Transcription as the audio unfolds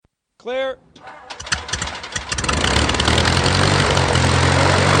Clear.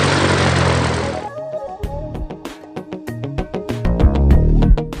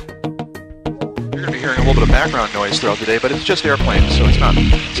 You're going to be hearing a little bit of background noise throughout the day, but it's just airplanes, so it's not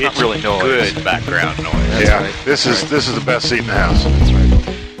really noise. Good background noise. Yeah, right. this is the best seat in the house. That's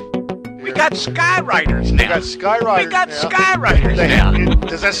right. We got Skyriders now. We got Skyriders. We got now. Skywriters now.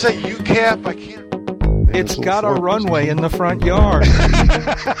 Does that say UCAP? I can't. It's got a runway in the front yard.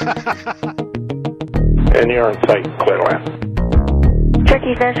 And you're on site, Clearland.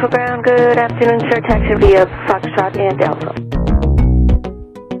 Turkey Central Ground, good afternoon, sir. Taxi via Foxtrot and Delta.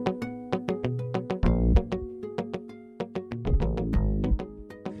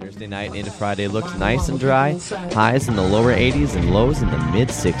 Thursday night into Friday looks nice and dry. Highs in the lower 80s and lows in the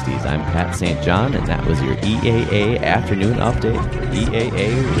mid-60s. I'm Pat St. John, and that was your EAA afternoon update for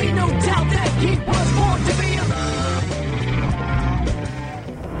EAA Radio.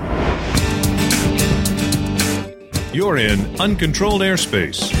 You're in Uncontrolled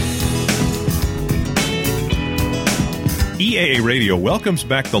Airspace. EAA Radio welcomes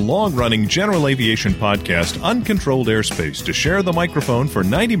back the long-running general aviation podcast Uncontrolled Airspace to share the microphone for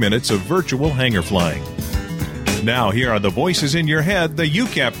 90 minutes of virtual hangar flying. Now, here are the voices in your head, the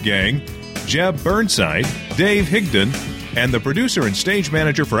UCAP gang, Jeb Burnside, Dave Higdon, and the producer and stage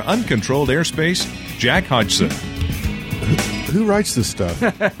manager for Uncontrolled Airspace, Jack Hodgson. Who writes this stuff?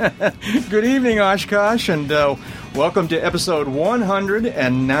 Good evening, Oshkosh, and welcome to episode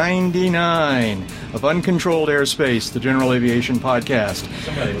 199 of Uncontrolled Airspace, the general aviation podcast.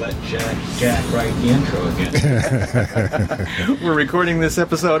 Somebody let Jack write the intro again. We're recording this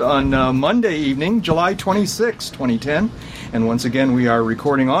episode on Monday evening, July 26, 2010. And once again, we are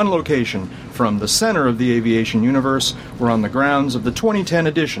recording on location from the center of the aviation universe. We're on the grounds of the 2010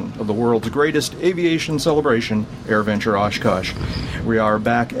 edition of the world's greatest aviation celebration, AirVenture Oshkosh. We are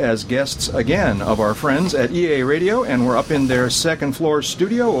back as guests again of our friends at EAA Radio, and we're up in their second floor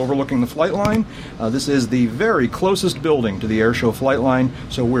studio overlooking the flight line. This is the very closest building to the airshow flight line,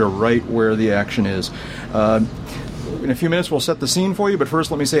 so we're right where the action is. In a few minutes, we'll set the scene for you, but first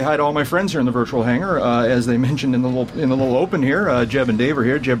let me say hi to all my friends here in the virtual hangar. As they mentioned in the little open here, Jeb and Dave are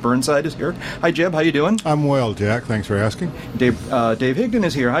here. Jeb Burnside is here. Hi, Jeb. How you doing? I'm well, Jack. Thanks for asking. Dave Higdon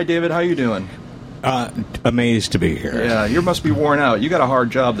is here. Hi, David. How you doing? Amazed to be here. Yeah, you must be worn out. You got a hard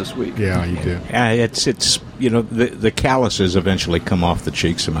job this week. Yeah, you do. It's the calluses eventually come off the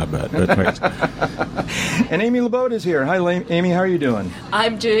cheeks of my butt. And Amy LeBeau is here. Hi, Amy. How are you doing? I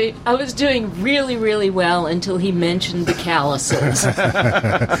was doing really, really well until he mentioned the calluses.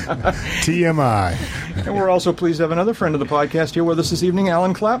 TMI. And we're also pleased to have another friend of the podcast here with us this evening.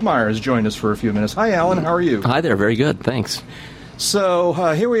 Alan Klappmeyer has joined us for a few minutes. Hi, Alan. How are you? Hi there. Very good. Thanks. So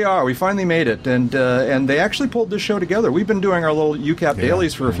here we are. We finally made it, and they actually pulled this show together. We've been doing our little UCAP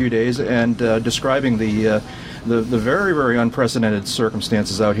dailies for a few days and describing the very, very unprecedented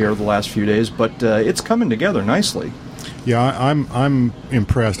circumstances out here the last few days, but it's coming together nicely. Yeah, I'm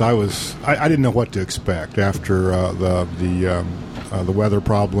impressed. I didn't know what to expect after the weather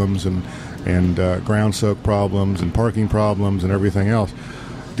problems and ground soak problems and parking problems and everything else.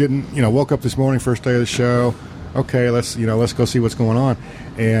 Woke up this morning, first day of the show. Okay, let's go see what's going on.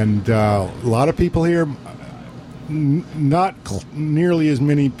 And a lot of people here, not nearly as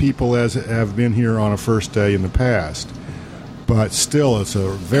many people as have been here on a first day in the past, but still it's a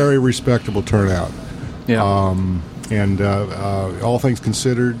very respectable turnout. Yeah. All things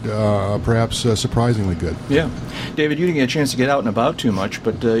considered, perhaps surprisingly good. Yeah. David, you didn't get a chance to get out and about too much,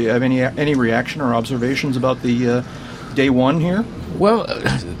 but do you have any reaction or observations about the day one here? Well,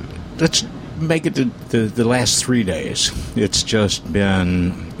 let's make it to the last 3 days. It's just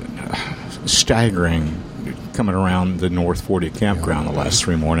been staggering coming around the North 40 campground the last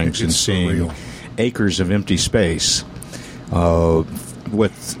 3 mornings and seeing surreal. Acres of empty space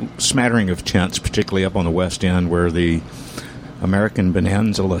with smattering of tents, particularly up on the west end where the American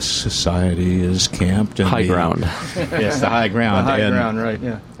Bonanza Society is camped. And high ground. Yes, the high ground. The high ground, right,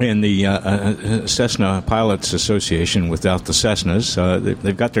 yeah. And the Cessna Pilots Association, without the Cessnas,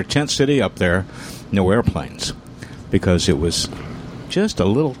 they've got their tent city up there, no airplanes, because it was just a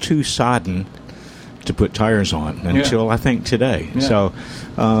little too sodden to put tires on until, I think, today. Yeah. So,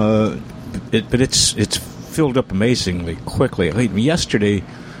 but it's filled up amazingly quickly. I mean, yesterday,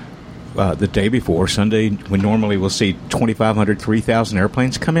 the day before, Sunday, when normally we'll see 2,500, 3,000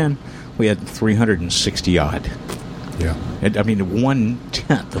 airplanes come in, we had 360 odd. Yeah. I mean,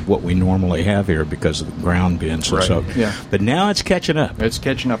 1/10 of what we normally have here because of the ground being so soaked. Yeah. But now it's catching up. It's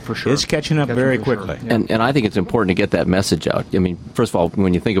catching up for sure. It's catching up very quickly. Sure. Yeah. And I think it's important to get that message out. I mean, first of all,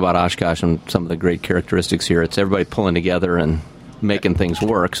 when you think about Oshkosh and some of the great characteristics here, it's everybody pulling together and making things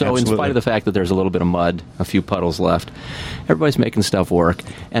work. So Absolutely. in spite of the fact that there's a little bit of mud, a few puddles left, everybody's making stuff work.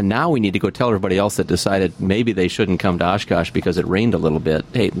 And now we need to go tell everybody else that decided maybe they shouldn't come to Oshkosh because it rained a little bit.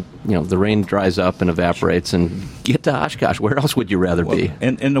 Hey, the rain dries up and evaporates, and get to Oshkosh. Where else would you rather be?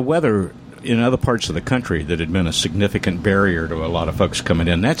 And the weather in other parts of the country that had been a significant barrier to a lot of folks coming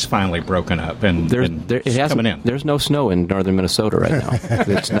in, that's finally broken up and it's coming in. There's no snow in northern Minnesota right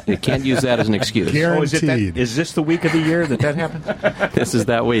now. You can't use that as an excuse. Guaranteed. Is this the week of the year that happened? This is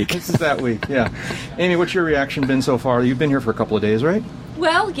that week. This is that week, yeah. Amy, what's your reaction been so far? You've been here for a couple of days, right?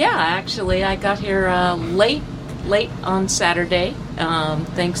 Well, yeah, actually, I got here late on Saturday,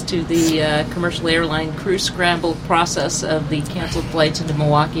 thanks to the commercial airline crew scramble process of the canceled flights into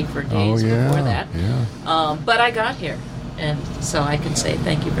Milwaukee for days before that. Yeah. But I got here, and so I can say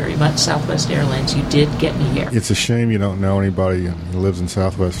thank you very much, Southwest Airlines. You did get me here. It's a shame you don't know anybody who lives in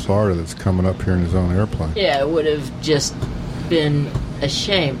Southwest Florida that's coming up here in his own airplane. Yeah, it would have just been a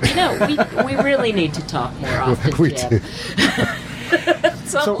shame. We really need to talk more often, We Jeb. do.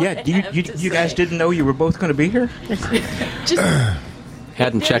 You guys didn't know you were both going to be here? Just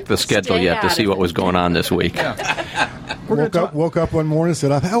Hadn't checked the schedule Stay yet to out see of what it. was going on this week. Woke up one morning and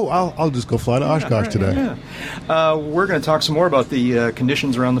said, I'll just go fly to Oshkosh today. Yeah. We're going to talk some more about the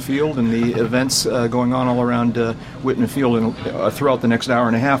conditions around the field and the events going on all around Whitman Field and, throughout the next hour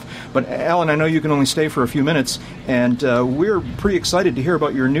and a half. But, Alan, I know you can only stay for a few minutes, and we're pretty excited to hear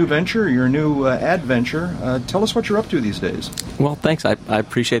about your new venture, your new ad venture. Tell us what you're up to these days. Well, thanks. I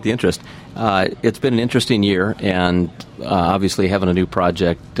appreciate the interest. It's been an interesting year, and obviously having a new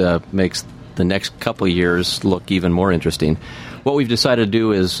project makes the next couple of years look even more interesting. What we've decided to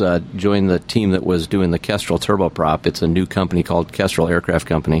do is join the team that was doing the Kestrel turboprop. It's a new company called Kestrel Aircraft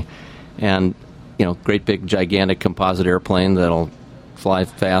Company, and great big gigantic composite airplane that'll fly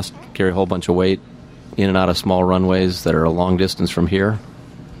fast, carry a whole bunch of weight in and out of small runways that are a long distance from here.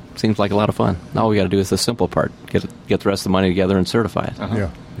 Seems like a lot of fun. All we got to do is the simple part: get the rest of the money together and certify it. Yeah.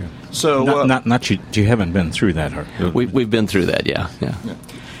 So, not you haven't been through that. We've been through that, yeah.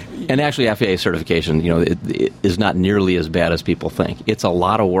 And actually, FAA certification, it is not nearly as bad as people think. It's a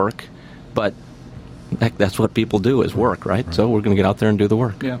lot of work, but that's what people do is work, right? So we're going to get out there and do the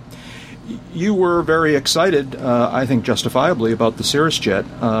work. Yeah. You were very excited, I think justifiably, about the Cirrus jet,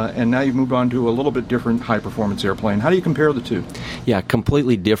 and now you've moved on to a little bit different high-performance airplane. How do you compare the two? Yeah,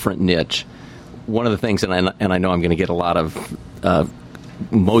 completely different niche. One of the things, and I know I'm going to get a lot of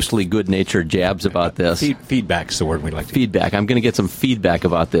mostly good-natured jabs about this. Feedback's the word we like to use. Feedback. I'm going to get some feedback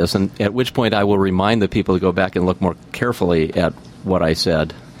about this, and at which point I will remind the people to go back and look more carefully at what I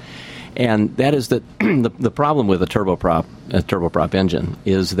said. And that is that the problem with a turboprop engine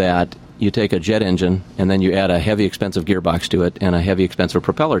is that you take a jet engine and then you add a heavy, expensive gearbox to it and a heavy, expensive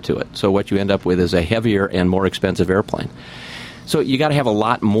propeller to it. So what you end up with is a heavier and more expensive airplane. So you got to have a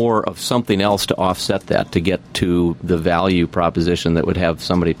lot more of something else to offset that to get to the value proposition that would have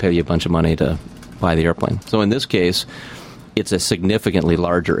somebody pay you a bunch of money to buy the airplane. So in this case, it's a significantly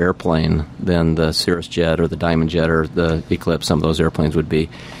larger airplane than the Cirrus jet or the Diamond jet or the Eclipse, some of those airplanes would be.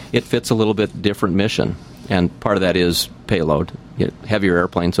 It fits a little bit different mission, and part of that is payload, heavier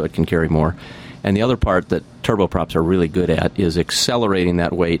airplane so it can carry more. And the other part that turboprops are really good at is accelerating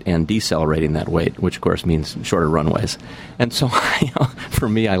that weight and decelerating that weight, which of course means shorter runways. And so for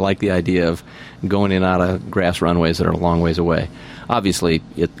me, I like the idea of going in and out of grass runways that are a long ways away. Obviously,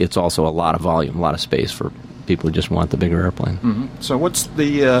 it's also a lot of volume, a lot of space for people who just want the bigger airplane. Mm-hmm. So what's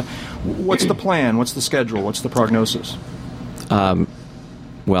the plan? What's the schedule? What's the prognosis?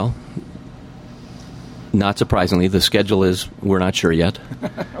 Well, not surprisingly, the schedule is we're not sure yet.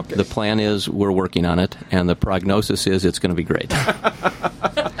 Okay. The plan is we're working on it, and the prognosis is it's going to be great.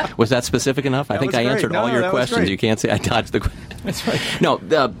 Was that specific enough? I think I answered all your questions. You can't say I dodged the question. That's right.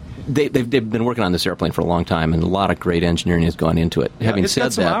 No, they've been working on this airplane for a long time, and a lot of great engineering has gone into it. Yeah, Having it's said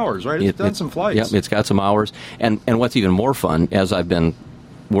got some that, hours, right? It's done some flights. Yeah, it's got some hours. And what's even more fun, as I've been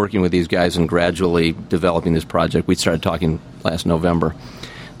working with these guys and gradually developing this project, we started talking last November,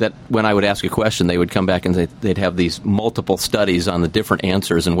 that when I would ask a question, they would come back and they'd have these multiple studies on the different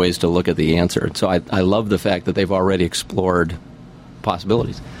answers and ways to look at the answer. So I love the fact that they've already explored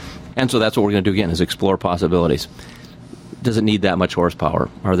possibilities. And so that's what we're going to do again, is explore possibilities. Does it need that much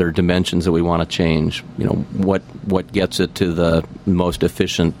horsepower? Are there dimensions that we want to change? What gets it to the most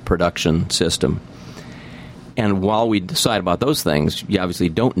efficient production system? And while we decide about those things, you obviously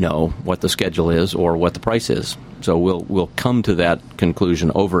don't know what the schedule is or what the price is. So we'll come to that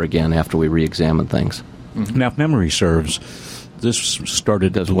conclusion over again after we re-examine things. Mm-hmm. Now, if memory serves, this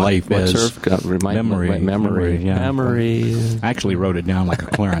started life as memory. I actually wrote it down like a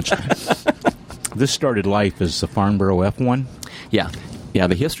clearance. This started life as the Farnborough F1. Yeah.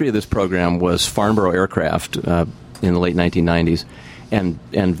 The history of this program was Farnborough Aircraft in the late 1990s, and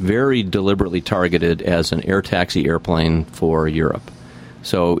very deliberately targeted as an air taxi airplane for Europe.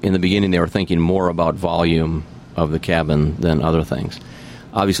 So in the beginning, they were thinking more about volume of the cabin than other things.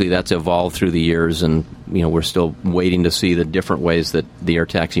 Obviously, that's evolved through the years, and we're still waiting to see the different ways that the air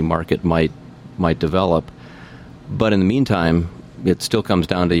taxi market might develop. But in the meantime, it still comes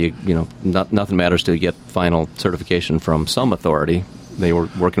down to nothing matters till you get final certification from some authority. They were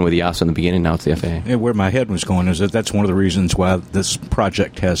working with EASA in the beginning. Now it's the FAA. Yeah, where my head was going is that's one of the reasons why this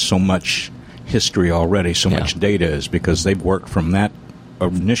project has so much history already, so much data, is because they've worked from that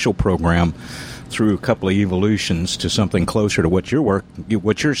initial program through a couple of evolutions to something closer to what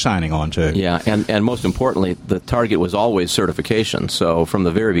you're signing on to. Yeah, and most importantly, the target was always certification. So from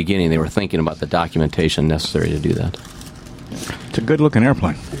the very beginning, they were thinking about the documentation necessary to do that. It's a good-looking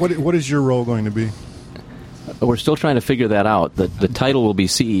airplane. What is your role going to be? We're still trying to figure that out. The title will be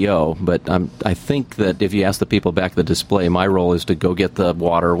CEO, but I think that if you ask the people back at the display, my role is to go get the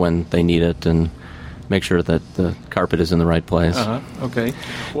water when they need it and make sure that the carpet is in the right place. Okay.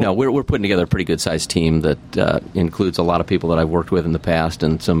 Well, no, we're putting together a pretty good-sized team that includes a lot of people that I've worked with in the past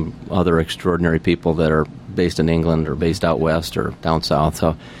and some other extraordinary people that are based in England or based out west or down south.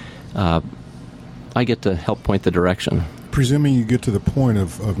 So I get to help point the direction. Presuming you get to the point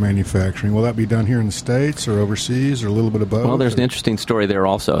of manufacturing, will that be done here in the States or overseas or a little bit of both? Well, there's an interesting story there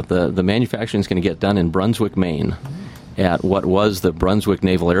also. The manufacturing is going to get done in Brunswick, Maine, at what was the Brunswick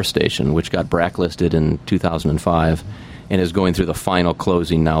Naval Air Station, which got blacklisted in 2005 and is going through the final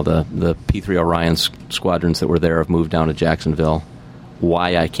closing now. The P-3 Orion squadrons that were there have moved down to Jacksonville.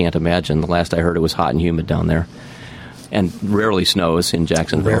 Why, I can't imagine. The last I heard, it was hot and humid down there. And rarely snows in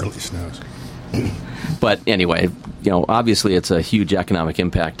Jacksonville. Rarely snows. But anyway, obviously it's a huge economic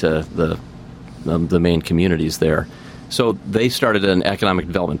impact to the main communities there. So they started an economic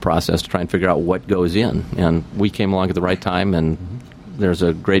development process to try and figure out what goes in. And we came along at the right time, and there's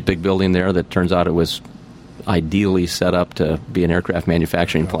a great big building there that turns out it was ideally set up to be an aircraft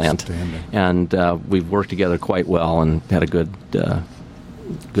manufacturing plant. And we've worked together quite well and had a good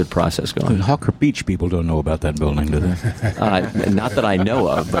process going. Hawker Beach people don't know about that building, do they? Not that I know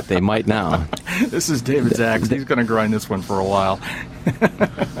of, but they might now. This is David Zaks. He's going to grind this one for a while.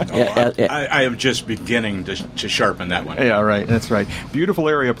 I am just beginning to sharpen that one. Yeah, right. That's right. Beautiful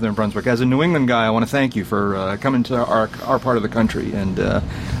area up there in Brunswick. As a New England guy, I want to thank you for coming to our part of the country, and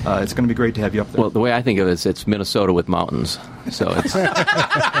it's going to be great to have you up there. Well, the way I think of it is it's Minnesota with mountains. So it's,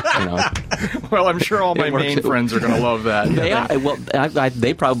 Well, I'm sure all my Maine friends are going to love that. They are. Well,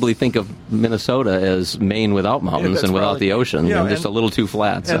 they probably think of Minnesota as Maine without mountains and without the ocean, and just a little too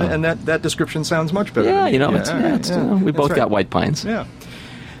flat. So. And that description sounds much better. Yeah, we both got white pines. Yeah.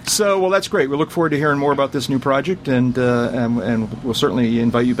 So, well, that's great. We look forward to hearing more about this new project, and we'll certainly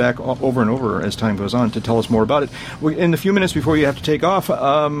invite you back over and over as time goes on to tell us more about it. In the few minutes before you have to take off,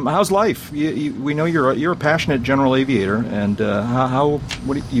 how's life? We know you're a passionate general aviator, and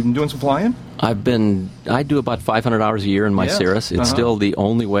you been doing some flying? I do about 500 hours a year in my Cirrus. It's still the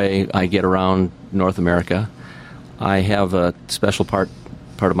only way I get around North America. I have a special part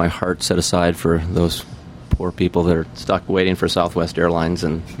of my heart set aside for those poor people that are stuck waiting for Southwest Airlines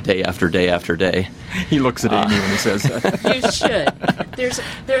and day after day after day. He looks at Amy when he says that. You should.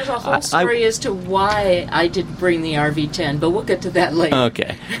 There's a whole story as to why I didn't bring the RV-10, but we'll get to that later.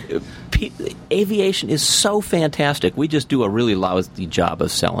 Okay. Aviation is so fantastic. We just do a really lousy job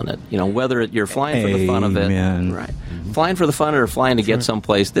of selling it. Whether you're flying for the fun of it, right? Flying for the fun or flying to get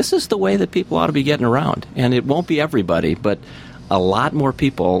someplace. This is the way that people ought to be getting around, and it won't be everybody, but a lot more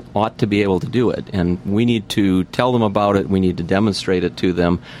people ought to be able to do it, and we need to tell them about it. We need to demonstrate it to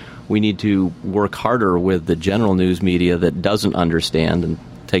them. We need to work harder with the general news media that doesn't understand and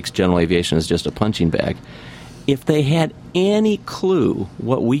takes general aviation as just a punching bag. If they had any clue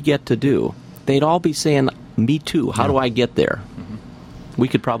what we get to do, they'd all be saying, me too, how do I get there? We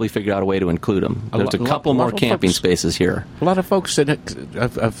could probably figure out a way to include them. There's a couple more camping spaces here. A lot of folks that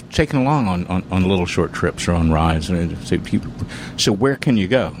have taken along on little short trips or on rides. And say, so where can you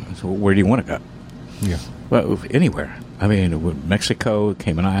go? So where do you want to go? Yeah. Well, anywhere. I mean, Mexico,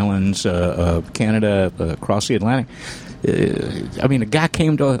 Cayman Islands, Canada, across the Atlantic. A guy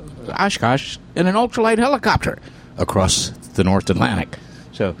came to Oshkosh in an ultralight helicopter across the North Atlantic.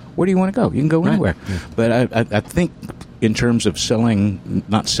 So where do you want to go? You can go anywhere. Yeah. But I think in terms of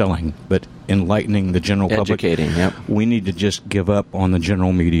not selling, but enlightening the general public, we need to just give up on the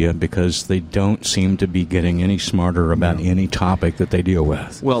general media because they don't seem to be getting any smarter about any topic that they deal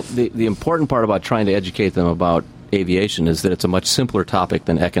with. Well, the important part about trying to educate them about aviation is that it's a much simpler topic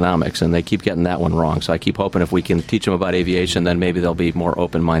than economics, and they keep getting that one wrong. So I keep hoping if we can teach them about aviation, then maybe they'll be more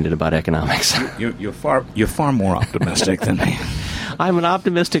open-minded about economics. You're far more optimistic than me. I'm an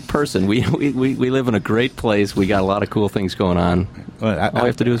optimistic person. We live in a great place. We got a lot of cool things going on. Well, all we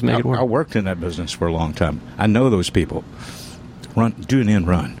have to do is make it work. I worked in that business for a long time. I know those people. Do an end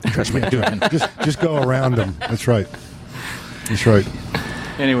run. Trust me, do it. Just go around them. That's right. That's right.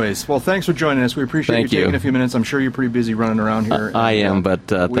 Anyways, well, thanks for joining us. We appreciate you taking a few minutes. I'm sure you're pretty busy running around here. I am,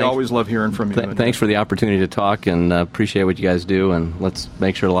 but we always love hearing from you. Thanks for the opportunity to talk, and appreciate what you guys do. And let's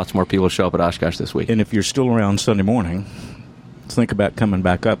make sure lots more people show up at Oshkosh this week. And if you're still around Sunday morning, think about coming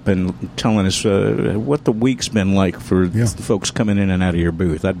back up and telling us what the week's been like for folks coming in and out of your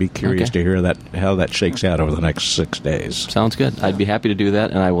booth. I'd be curious to hear how that shakes out over the next 6 days. Sounds good. I'd be happy to do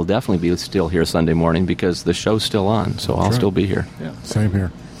that, and I will definitely be still here Sunday morning because the show's still on, so I'll still be here. Yeah. Same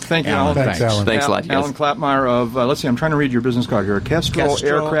here. Thank you, Alan. Thanks, Alan. Thanks a lot, guys. Alan Klappmeyer of, let's see, I'm trying to read your business card here. Kestrel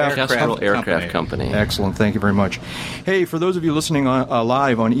Aircraft Company. Excellent. Thank you very much. Hey, for those of you listening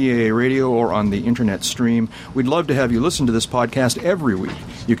live on EAA Radio or on the internet stream, we'd love to have you listen to this podcast every week.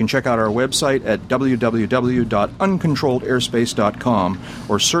 You can check out our website at www.uncontrolledairspace.com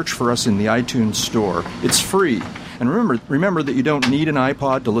or search for us in the iTunes Store. It's free. And remember that you don't need an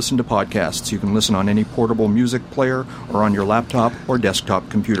iPod to listen to podcasts. You can listen on any portable music player or on your laptop or desktop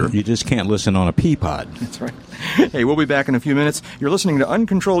computer. You just can't listen on a Peapod. That's right. Hey, we'll be back in a few minutes. You're listening to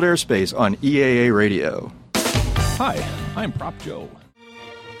Uncontrolled Airspace on EAA Radio. Hi, I'm Prop Joe.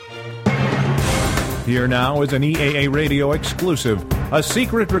 Here now is an EAA Radio exclusive, a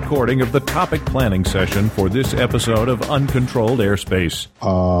secret recording of the topic planning session for this episode of Uncontrolled Airspace.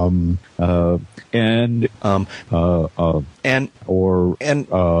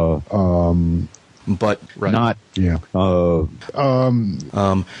 But right. Not. Yeah. All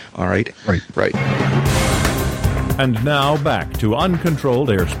right. Right. And now back to Uncontrolled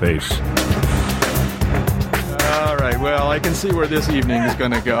Airspace. All right. Well, I can see where this evening is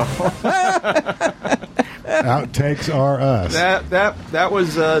going to go. Outtakes are us. That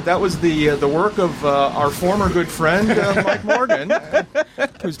was the work of our former good friend Mike Morgan,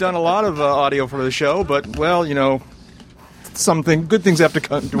 who's done a lot of audio for the show. But well, you know, good things have to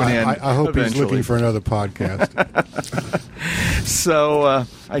come to an end. I hope eventually. He's looking for another podcast. So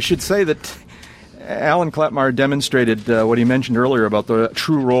I should say that Alan Klappmeyer demonstrated what he mentioned earlier about the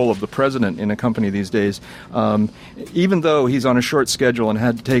true role of the president in a company these days. Even though he's on a short schedule and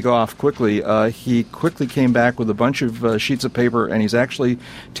had to take off quickly, he quickly came back with a bunch of sheets of paper, and he's actually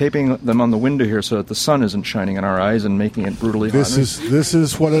taping them on the window here so that the sun isn't shining in our eyes and making it brutally hot. This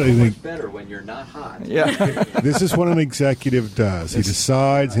is what better when you're not hot. Yeah. This is what an executive does. He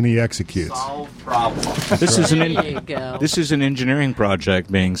decides and he executes. Solve problem. This is an engineering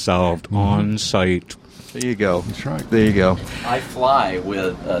project being solved on site. There you go. That's right. There you go. I fly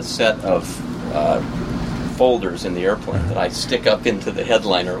with a set of folders in the airplane that I stick up into the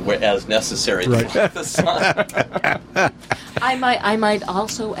headliner as necessary to block the sun. I might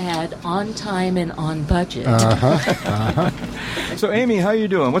also add on time and on budget. So, Amy, how you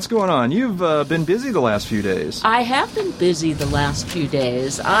doing? What's going on? You've been busy the last few days. I have been busy the last few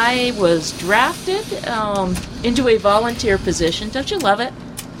days. I was drafted into a volunteer position. Don't you love it?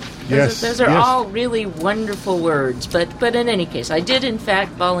 Yes. Those are all really wonderful words. But in any case, I did, in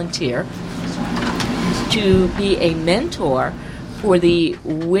fact, volunteer to be a mentor for the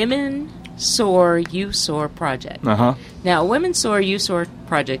Women Soar You Soar project. Now, Women Soar You Soar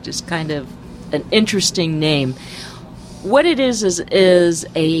project is kind of an interesting name. What it is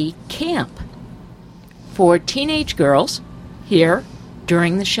a camp for teenage girls here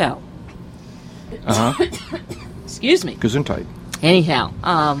during the show. Excuse me. Gesundheit. Anyhow,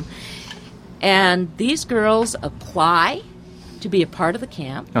 and these girls apply to be a part of the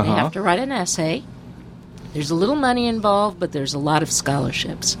camp. They have to write an essay. There's a little money involved, but there's a lot of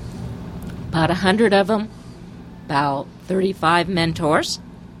scholarships. About 100 of them, about 35 mentors.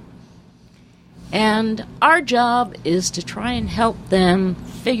 And our job is to try and help them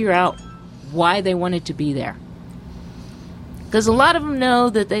figure out why they wanted to be there. Because a lot of them know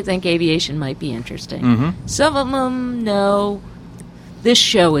that they think aviation might be interesting. Some of them know this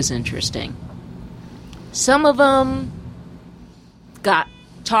show is interesting. Some of them got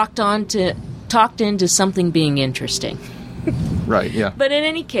talked into something being interesting. Right, yeah. But in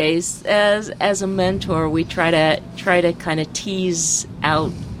any case, as a mentor, we try to kind of tease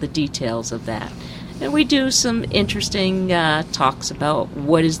out the details of that. And we do some interesting talks about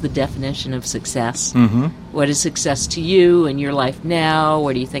what is the definition of success. What is success to you in your life now?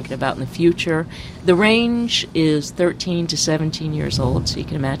 What are you thinking about in the future? The range is 13 to 17 years old, so you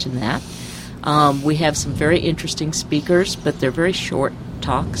can imagine that. We have some very interesting speakers, but they're very short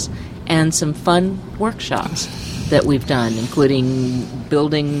talks, and some fun workshops that we've done, including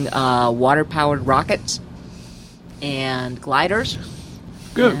building water-powered rockets and gliders.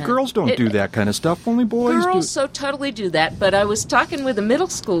 Good. Girls don't do that kind of stuff. Only boys Girls do. so totally do that. But I was talking with a middle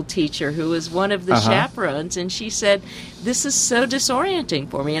school teacher who was one of the chaperones, and she said, "This is so disorienting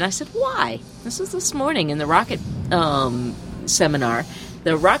for me." And I said, "Why?" This was this morning in the rocket seminar.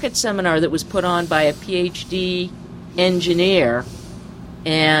 The rocket seminar that was put on by a PhD engineer,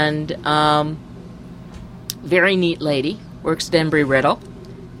 and very neat lady, works at Embry-Riddle.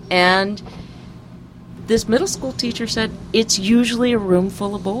 And this middle school teacher said, it's usually a room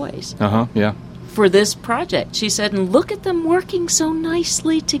full of boys. Yeah. For this project. She said, and look at them working so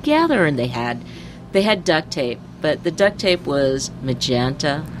nicely together. And they had duct tape, but the duct tape was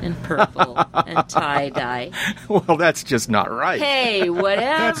magenta and purple and tie-dye. Well, that's just not right. Hey,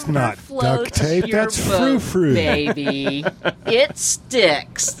 whatever That's not floats duct tape, your that's boat, frou-frou. baby. It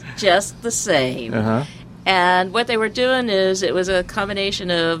sticks just the same. And what they were doing is it was a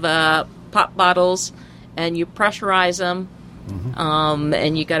combination of pop bottles, and you pressurize them,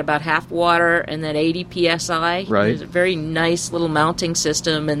 and you got about half water and then 80 psi. Right. There's a very nice little mounting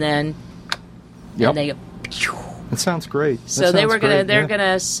system, and then and they go. That sounds great. So they're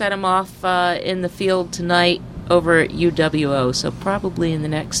gonna set them off in the field tonight over at UWO. So probably in the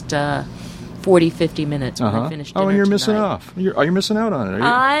next 40-50 minutes when I finish dinner and you're missing tonight. off. You're missing out on it. Are you?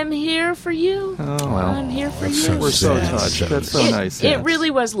 I'm here for you. Oh, well. I'm here for you. We're so touched. That's so nice. It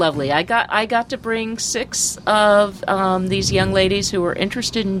really was lovely. I got to bring 6 of these young ladies who were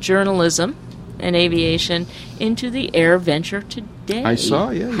interested in journalism and aviation into the Air Venture Today. I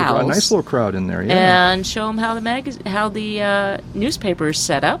saw. Yeah, you got a nice little crowd in there. Yeah, and show them how the newspaper is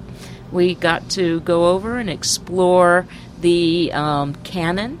set up. We got to go over and explore the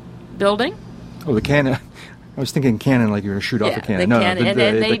Canon building. Oh, the Canon. I was thinking Canon like you were going to shoot off a cannon. The No, Canon.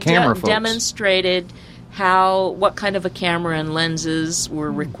 the They camera folks. demonstrated what kind of a camera and lenses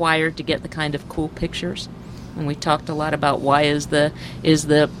were required to get the kind of cool pictures. And we talked a lot about why is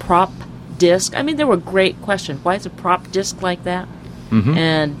the prop disc. I mean, there were great questions. Why is a prop disc like that?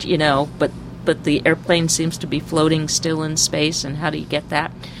 And but the airplane seems to be floating still in space. And how do you get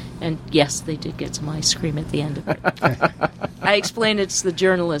that? And yes, they did get some ice cream at the end of it. I explained it's the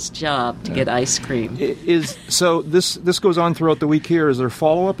journalist's job to get ice cream. So this goes on throughout the week here. Is there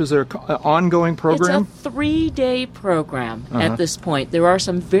follow-up? Is there an ongoing program? It's a 3-day program at this point. There are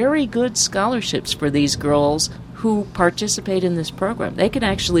some very good scholarships for these girls who participate in this program. They can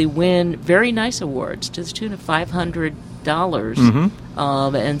actually win very nice awards to the tune of $500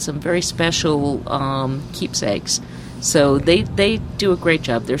 and some very special keepsakes. So they do a great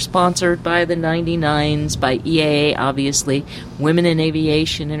job. They're sponsored by the 99s, by EAA, obviously, Women in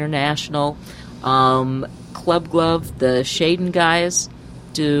Aviation International, Club Glove, the Shaden guys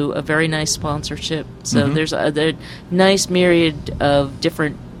do a very nice sponsorship. So there's a nice myriad of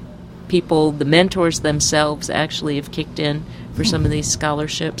different people. The mentors themselves actually have kicked in for some of these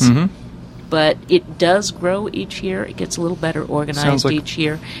scholarships. But it does grow each year. It gets a little better organized each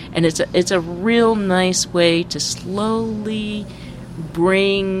year, and it's a real nice way to slowly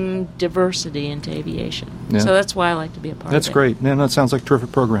bring diversity into aviation. Yeah. So that's why I like to be a part of it. That's great. Man, that sounds like a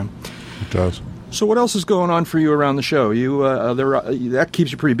terrific program. It does. So what else is going on for you around the show? That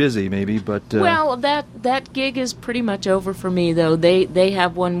keeps you pretty busy, maybe, but... Well, that gig is pretty much over for me, though. They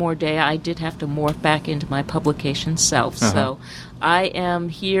have one more day. I did have to morph back into my publication self, so I am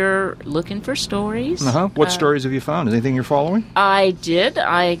here looking for stories. What stories have you found? Is anything you're following? I did.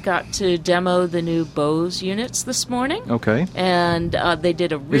 I got to demo the new Bose units this morning. Okay. And they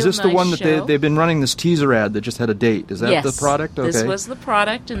did a real nice Is this the one that show. they've been running this teaser ad that just had a date? Is that the product? Okay. This was the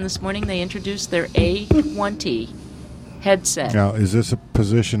product, and this morning they introduced their A20 headset. Now, is this a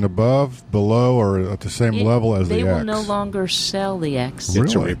position above, below, or at the same level as the X? They will no longer sell the X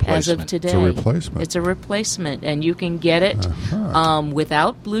It's a replacement. as of today. It's a replacement. It's a replacement, and you can get it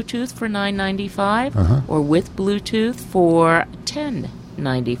without Bluetooth for $9.95 or with Bluetooth for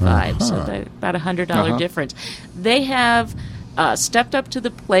 $10.95. So about $100 difference. They have stepped up to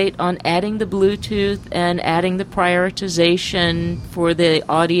the plate on adding the Bluetooth and adding the prioritization for the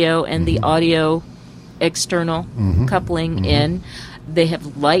audio and the audio external coupling in. They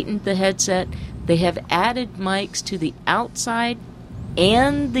have lightened the headset. They have added mics to the outside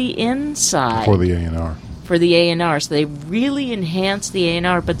and the inside. For the A&R. For the A&R. So they really enhanced the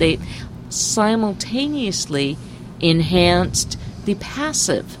A&R, but they simultaneously enhanced the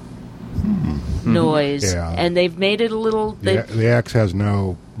passive noise, Yeah. and they've made it a little. The X has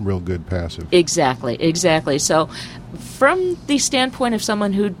no real good passive. Exactly. So, from the standpoint of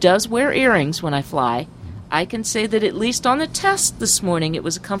someone who does wear earrings when I fly, I can say that at least on the test this morning, it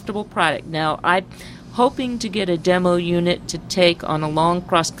was a comfortable product. Now, I'm hoping to get a demo unit to take on a long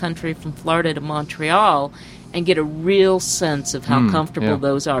cross country from Florida to Montreal and get a real sense of how comfortable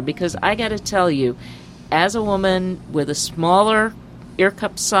those are. Because I got to tell you, as a woman with a smaller ear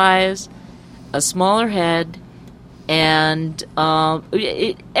cup size, a smaller head, and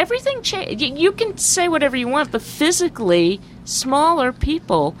everything changed. You can say whatever you want, but physically, smaller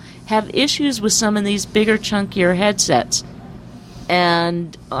people have issues with some of these bigger, chunkier headsets.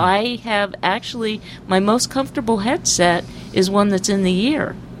 And I have actually, my most comfortable headset is one that's in the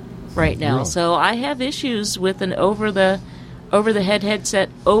ear right now. Really? So I have issues with an over-the-head headset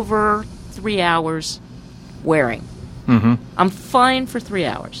over 3 hours wearing. I'm fine for 3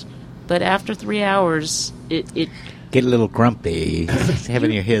 hours. But after 3 hours, it Get a little grumpy,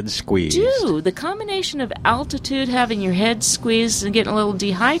 having your head squeezed. The combination of altitude, having your head squeezed, and getting a little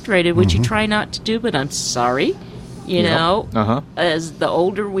dehydrated, which you try not to do, but I'm sorry. You know, as the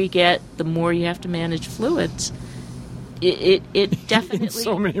older we get, the more you have to manage fluids. It definitely... In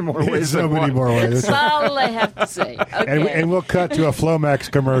so many more ways. That's all I have to say. Okay. And we'll cut to a Flomex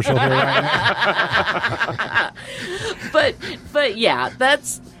commercial here right now. But yeah,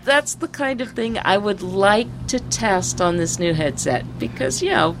 that's the kind of thing I would like to test on this new headset because,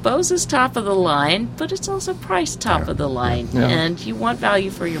 Bose is top of the line, but it's also priced top of the line, and you want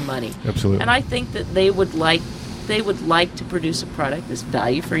value for your money. Absolutely. And I think that they would like to produce a product that's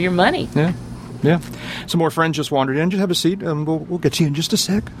value for your money. Yeah. Some more friends just wandered in. Just have a seat. We'll get to you in just a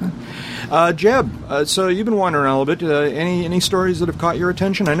sec. Jeb, so you've been wandering around a little bit. Any stories that have caught your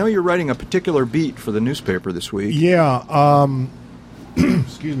attention? I know you're writing a particular beat for the newspaper this week. Yeah.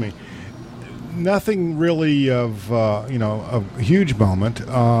 Excuse me. Nothing really of a huge moment.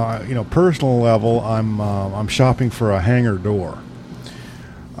 Personal level, I'm shopping for a hangar door,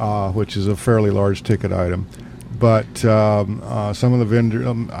 which is a fairly large ticket item. But some of the vendors,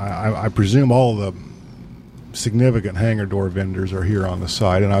 I presume all the significant hangar door vendors are here on the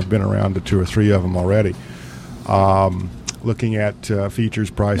site, and I've been around to 2 or 3 of them already, looking at features,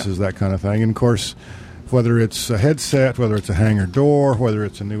 prices, that kind of thing. And, of course, whether it's a headset, whether it's a hangar door, whether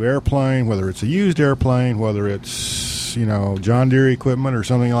it's a new airplane, whether it's a used airplane, whether it's, John Deere equipment or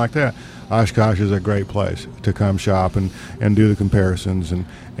something like that, Oshkosh is a great place to come shop and do the comparisons and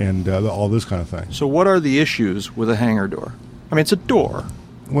all this kind of thing. So what are the issues with a hangar door? I mean, it's a door.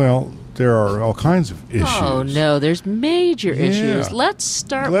 Well, there are all kinds of issues. Oh, no, there's major issues. Let's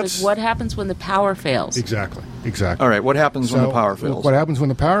start with what happens when the power fails. Exactly. All right, what happens when the power fails? What happens when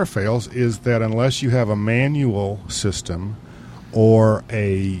the power fails is that unless you have a manual system or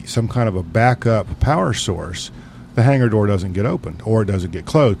some kind of a backup power source, the hangar door doesn't get opened, or it doesn't get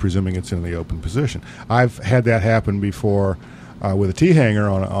closed, presuming it's in the open position. I've had that happen before with a T-hangar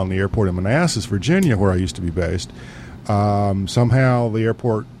on the airport in Manassas, Virginia, where I used to be based. Somehow the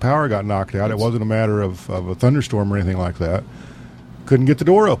airport power got knocked out. It wasn't a matter of a thunderstorm or anything like that. Couldn't get the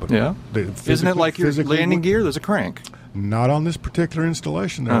door open. Yeah. Isn't it like your landing gear? There's a crank. Not on this particular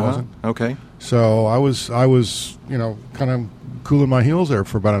installation. There wasn't. Okay. So I was kind of cooling my heels there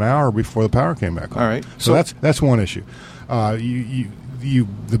for about an hour before the power came back on. All right. So that's one issue.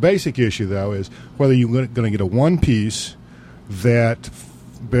 The basic issue though is whether you're going to get a one piece that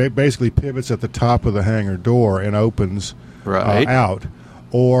basically pivots at the top of the hangar door and opens out,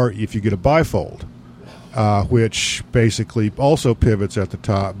 or if you get a bifold, which basically also pivots at the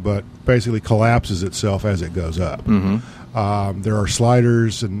top but basically collapses itself as it goes up. There are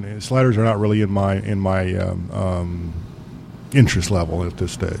sliders, and sliders are not really in my interest level at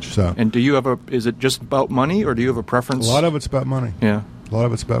this stage. So, and do you have is it just about money, or do you have a preference? A lot of it's about money. Yeah. A lot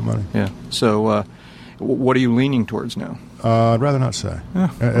of it's about money. Yeah. So, what are you leaning towards now? I'd rather not say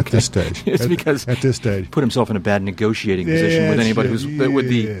at this stage. It's because at this stage, put himself in a bad negotiating position with anybody who's with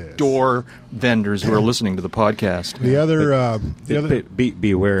the door vendors who are listening to the podcast.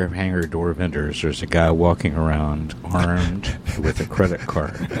 Beware of hangar door vendors. There's a guy walking around armed with a credit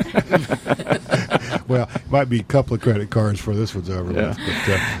card. Well, might be a couple of credit cards before this one's over. Yeah.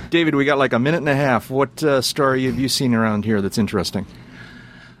 But, David, we got like a minute and a half. What story have you seen around here that's interesting?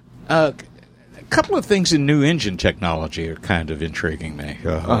 A couple of things in new engine technology are kind of intriguing me.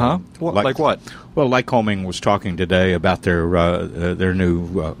 Like what? Well, Lycoming was talking today about their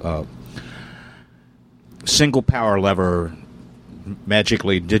new single power lever,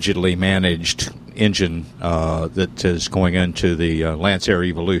 magically digitally managed engine that is going into the Lancer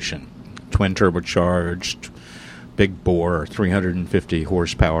Evolution, twin turbocharged, big bore, 350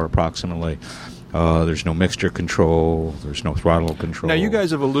 horsepower approximately. There's no mixture control. There's no throttle control. Now, you guys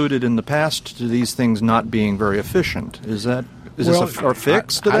have alluded in the past to these things not being very efficient. Is this a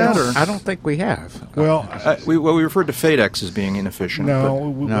fix to that? I don't think we have. Well, we referred to FADEX as being inefficient.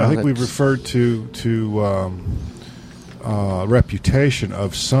 I think we've referred to reputation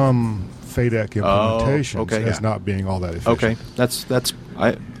of some FADEC implementations as not being all that efficient. Okay, that's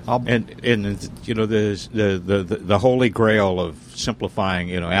And you know, the holy grail of simplifying.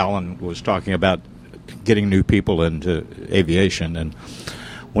 You know, Alan was talking about getting new people into aviation, and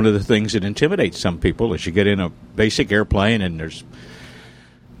one of the things that intimidates some people is you get in a basic airplane and there's,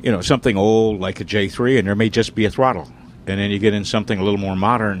 you know, something old like a J3 and there may just be a throttle. And then you get in something a little more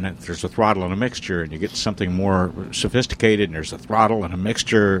modern and there's a throttle and a mixture, and you get something more sophisticated and there's a throttle and a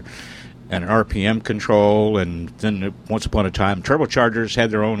mixture and an RPM control, and then once upon a time turbochargers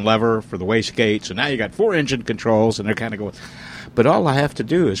had their own lever for the wastegates, and now you got 4 engine controls, and they're kind of going, but all I have to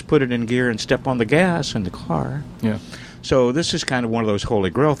do is put it in gear and step on the gas in the car. Yeah. So this is kind of one of those holy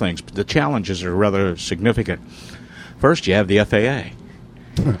grail things, but the challenges are rather significant. First, you have the FAA.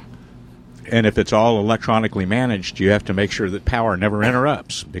 And if it's all electronically managed, you have to make sure that power never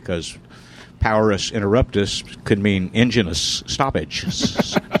interrupts, because powerus interruptus could mean engineus stoppage.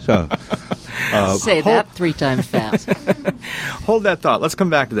 So, say that 3 times fast. Hold that thought. Let's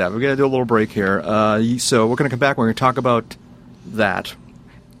come back to that. We're going to do a little break here. So we're going to come back. We're going to talk about that.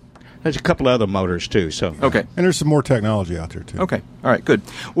 There's a couple other motors, too. So okay. And there's some more technology out there, too. Okay. All right, good.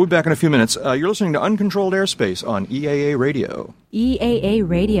 We'll be back in a few minutes. You're listening to Uncontrolled Airspace on EAA Radio. EAA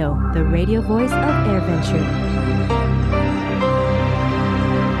Radio, the radio voice of AirVenture.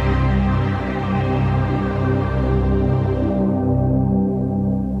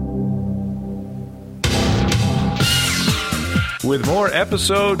 With more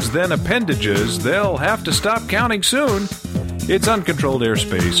episodes than appendages, they'll have to stop counting soon. It's Uncontrolled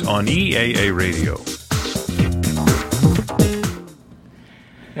Airspace on EAA Radio.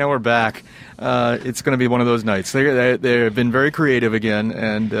 And we're back. It's going to be one of those nights. They've been very creative again,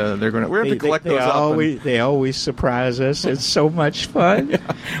 and we're going to have to collect those up. They always surprise us. It's so much fun. Yeah,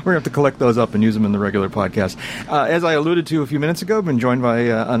 we're going to have to collect those up and use them in the regular podcast. As I alluded to a few minutes ago, I've been joined by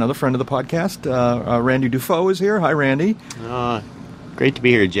another friend of the podcast. Randy Dufault is here. Hi, Randy. Great to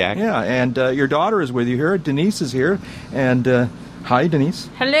be here, Jack. Yeah, and your daughter is with you here. Denise is here, and hi, Denise.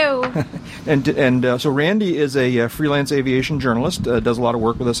 Hello. and so Randy is a freelance aviation journalist, does a lot of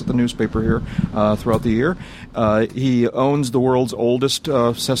work with us at the newspaper here throughout the year. He owns the world's oldest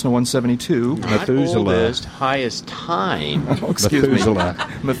Cessna 172. Not oldest, highest time. Excuse me.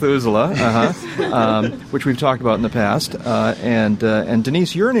 Methuselah, which we've talked about in the past. And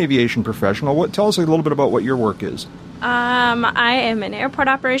Denise, you're an aviation professional. Tell us a little bit about what your work is. I am an airport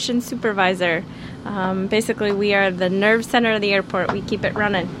operations supervisor. Basically, we are the nerve center of the airport. We keep it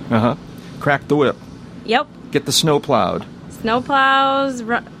running. Crack the whip. Yep. Get the snow plowed. Snow plows,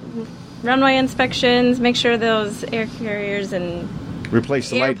 runway inspections, make sure those air carriers and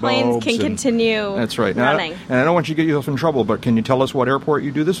replace the light bulbs. Airplanes can continue That's right. running. And I don't want you to get yourself in trouble, but can you tell us what airport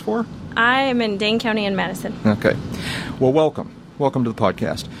you do this for? I am in Dane County in Madison. Okay. Well, welcome. Welcome to the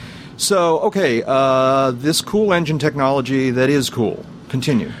podcast. So, okay, this cool engine technology that is cool.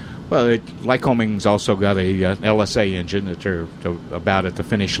 Continue. Well, Lycoming's also got a LSA engine that they're about at the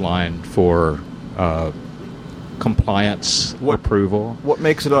finish line for compliance approval. What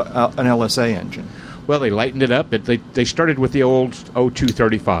makes it an LSA engine? Well, they lightened it up. They started with the old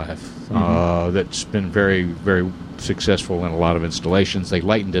 0235 that's been very, very successful in a lot of installations. They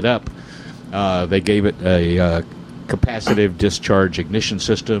lightened it up. They gave it a capacitive discharge ignition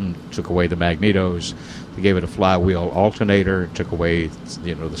system, took away the magnetos. They gave it a flywheel alternator, took away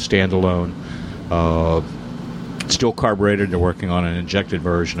the standalone. Still carbureted. They're working on an injected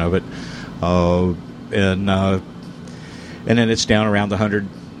version of it, and then it's down around the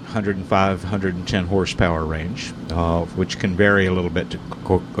 105, 110 horsepower range, which can vary a little bit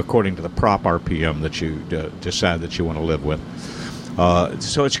according to the prop RPM that you decide that you want to live with.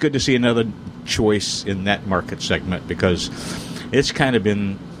 So it's good to see another choice in that market segment, because it's kind of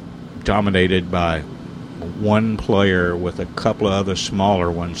been dominated by one player with a couple of other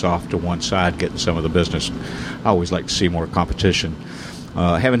smaller ones off to one side getting some of the business. I always like to see more competition.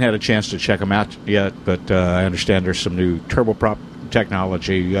 Haven't had a chance to check them out yet, but I understand there's some new turboprop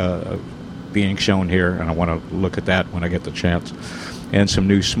technology being shown here, and I want to look at that when I get the chance, and some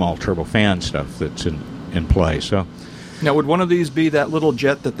new small turbofan stuff that's in play. So. Now, would one of these be that little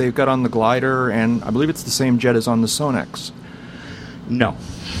jet that they've got on the glider, and I believe it's the same jet as on the Sonex? No.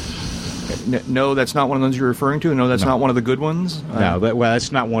 No, that's not one of the ones you're referring to? No, that's not one of the good ones? No,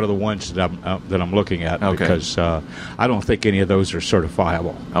 that's not one of the ones that I'm looking at because I don't think any of those are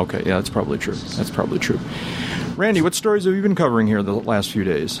certifiable. Okay, yeah, that's probably true. Randy, what stories have you been covering here the last few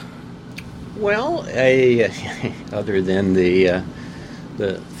days? Well, other than the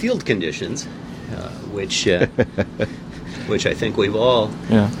field conditions, which I think we've all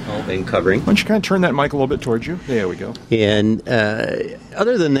been covering. Why don't you kind of turn that mic a little bit towards you? There we go. And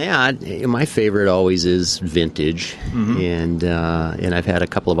other than that, my favorite always is vintage, and I've had a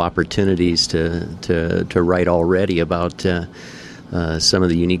couple of opportunities to write already about some of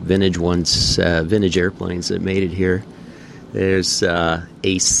the unique vintage airplanes that made it here. There's a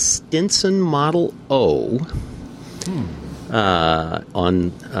Stinson Model O.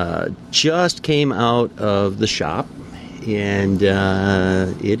 Just came out of the shop, and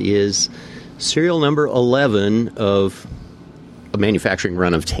it is serial number 11 of a manufacturing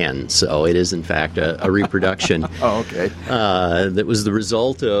run of 10. So it is, in fact, a reproduction. That was the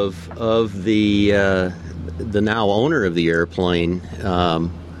result of the now owner of the airplane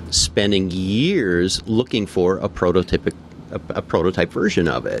spending years looking for a prototype version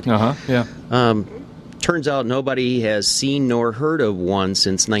of it. Turns out nobody has seen nor heard of one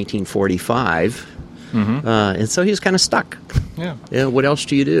since 1945, and so he was kind of stuck. What else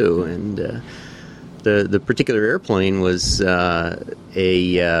do you do? And the particular airplane was a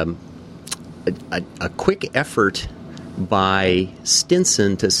quick effort by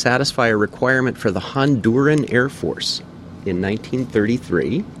Stinson to satisfy a requirement for the Honduran Air Force in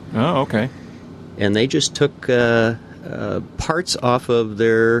 1933. And they just took parts off of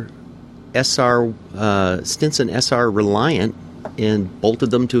their Stinson SR Reliant and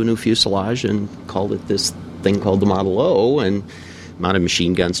bolted them to a new fuselage and called it this thing called the Model O, and mounted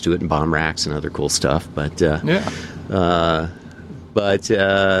machine guns to it and bomb racks and other cool stuff. But they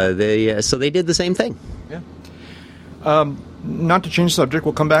did the same thing. Not to change the subject,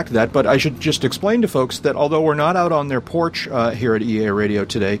 we'll come back to that, but I should just explain to folks that although we're not out on their porch here at EA Radio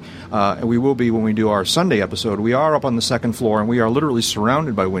today, and we will be when we do our Sunday episode, we are up on the second floor, and we are literally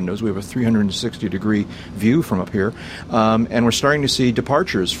surrounded by windows. We have a 360-degree view from up here, and we're starting to see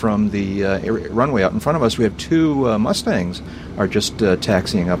departures from the runway out in front of us. We have two Mustangs are just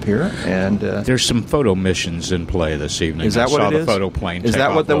taxiing up here, and there's some photo missions in play this evening. Is that what it is? I saw the photo plane. Is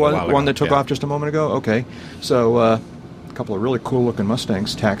that what the one that took off just a moment ago? Okay, so a couple of really cool-looking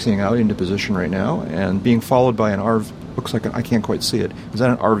Mustangs taxiing out into position right now, and being followed by an RV. Looks like I can't quite see it. Is that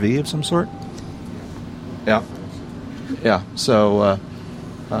an RV of some sort? Yeah. So,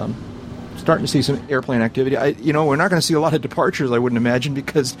 starting to see some airplane activity. We're not going to see a lot of departures, I wouldn't imagine,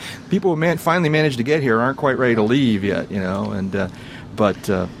 because people who finally managed to get here aren't quite ready to leave yet.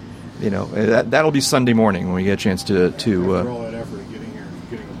 That'll be Sunday morning when we get a chance to. After all that effort of getting here,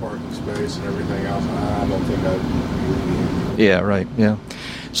 getting a parking space and everything else, I don't think I'd. Yeah. Right. Yeah.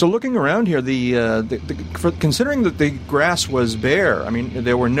 So looking around here, considering that the grass was bare, I mean,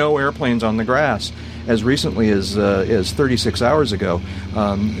 there were no airplanes on the grass as recently as 36 hours ago.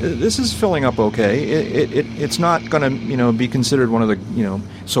 This is filling up okay. It's not going to be considered one of the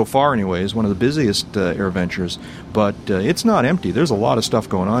so far anyways one of the busiest AirVentures, but it's not empty. There's a lot of stuff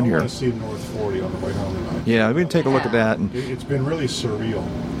going on here. I want to see North 40 on the way home tonight. Yeah, we can take a look at that. And it's been really surreal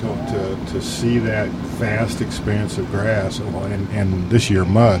to see that vast expanse of grass and this year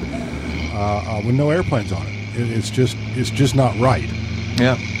mud with no airplanes on it. It's just not right.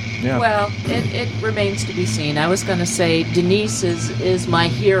 Yeah. Well, it remains to be seen. I was going to say Denise is my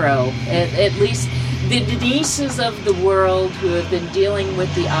hero. At least the Denises of the world who have been dealing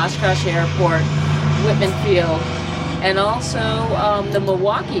with the Oshkosh Airport, Whitman Field, and also the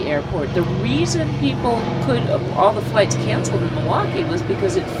Milwaukee Airport. The reason all the flights canceled in Milwaukee was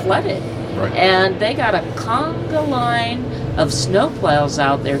because it flooded. Right. And they got a conga line of snowplows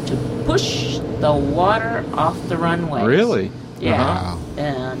out there to push the water off the runways. Really? Yeah. Wow.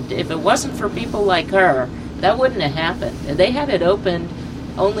 And if it wasn't for people like her, that wouldn't have happened. They had it opened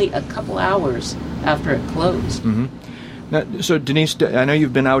only a couple hours after it closed. Mm-hmm. Now, so, Denise, I know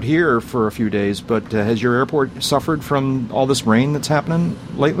you've been out here for a few days, but has your airport suffered from all this rain that's happening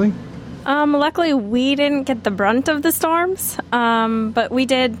lately? Luckily, we didn't get the brunt of the storms, but we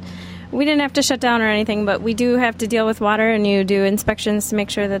didn't have to shut down or anything, but we do have to deal with water, and you do inspections to make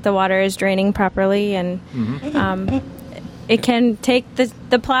sure that the water is draining properly, and it can take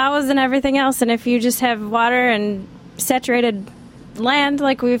the plows and everything else, and if you just have water and saturated land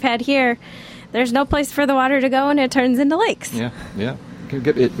like we've had here, there's no place for the water to go, and it turns into lakes. Yeah.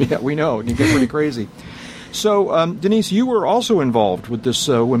 We know. It can get pretty crazy. So, Denise, you were also involved with this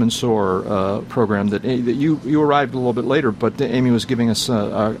Women's SOAR program. That you arrived a little bit later, but Amy was giving us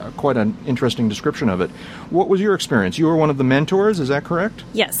quite an interesting description of it. What was your experience? You were one of the mentors, is that correct?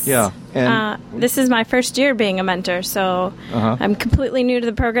 Yes. Yeah. And this is my first year being a mentor, so I'm completely new to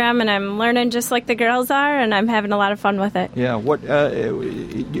the program, and I'm learning just like the girls are, and I'm having a lot of fun with it. Yeah. What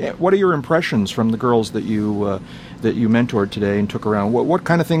are your impressions from the girls that you mentored today and took around? What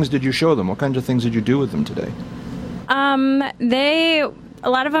kind of things did you show them? What kinds of things did you do with them today? A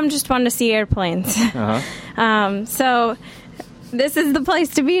lot of them just wanted to see airplanes. So this is the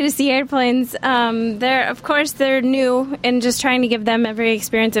place to be to see airplanes. They're new, and just trying to give them every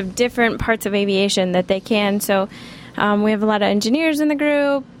experience of different parts of aviation that they can. So we have a lot of engineers in the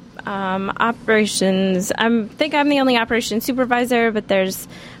group, operations. I think I'm the only operations supervisor, but there's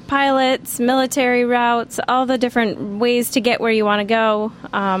pilots, military routes, all the different ways to get where you want to go.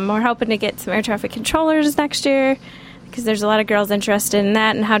 We're hoping to get some air traffic controllers next year because there's a lot of girls interested in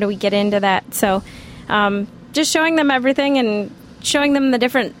that, and how do we get into that. So just showing them everything and showing them the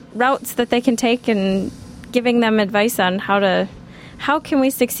different routes that they can take and giving them advice on how can we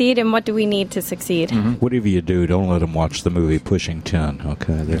succeed and what do we need to succeed. Mm-hmm. Whatever you do, don't let them watch the movie Pushing 10.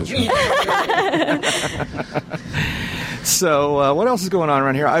 Okay, that's So what else is going on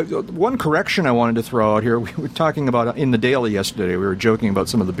around here? One correction I wanted to throw out here. We were talking about in the daily yesterday. We were joking about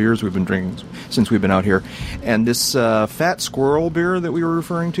some of the beers we've been drinking since we've been out here. And this Fat Squirrel beer that we were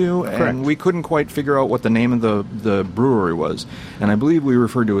referring to, correct. And we couldn't quite figure out what the name of the brewery was. And I believe we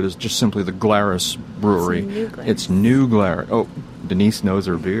referred to it as just simply the Glarus Brewery. It's New Glarus. Oh, Denise knows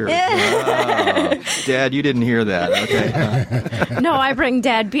her beer. Wow. Dad, you didn't hear that. Okay. No, I bring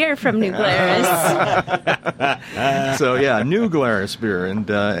Dad beer from New Glarus. So yeah, New Glarus beer, and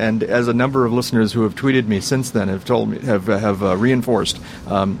as a number of listeners who have tweeted me since then have told me have reinforced,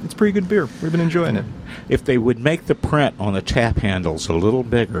 it's pretty good beer. We've been enjoying it. If they would make the print on the tap handles a little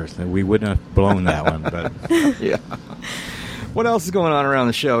bigger, then we wouldn't have blown that one. But yeah. What else is going on around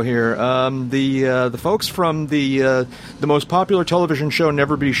the show here? The folks from the most popular television show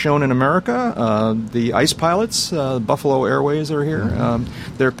never be shown in America, the Ice Pilots, Buffalo Airways are here.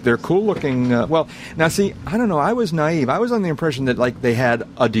 They're cool looking. Well, now see, I don't know. I was naive. I was on the impression that like they had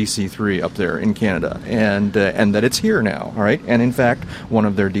a DC-3 up there in Canada, and that it's here now. All right, and in fact, one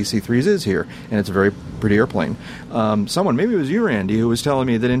of their DC-3s is here, and it's a very pretty airplane. Someone, maybe it was you, Randy, who was telling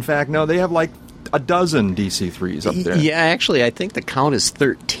me that in fact, no, they have like a dozen DC-3s up there. Yeah, actually, I think the count is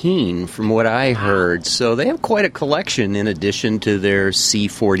 13 from what I heard. So they have quite a collection in addition to their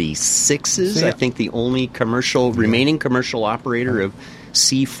C-46s. I think the only remaining commercial operator of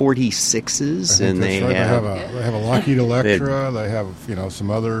C-46s. And they have a Lockheed Electra. They have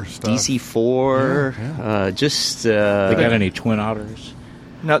some other stuff. DC-4. Yeah. They got any Twin Otters?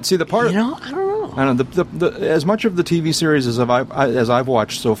 Now, see the part. I don't know. I don't know. The as much of the TV series as I've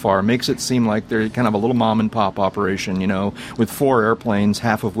watched so far makes it seem like they're kind of a little mom and pop operation, with 4 airplanes,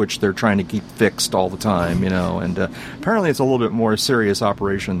 half of which they're trying to keep fixed all the time, and apparently it's a little bit more serious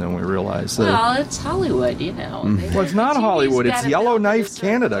operation than we realize. Well, it's Hollywood, Well, it's not Hollywood. It's Yellowknife,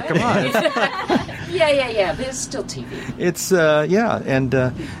 Canada. Come on. Yeah, but it's still TV. It's and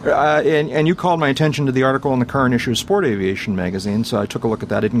you called my attention to the article in the current issue of Sport Aviation magazine, so I took a look at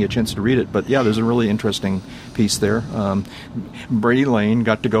that. I didn't get a chance to read it, but yeah, there's a really interesting piece there. Brady Lane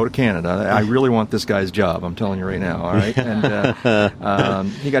got to go to Canada. I really want this guy's job, I'm telling you right now, all right?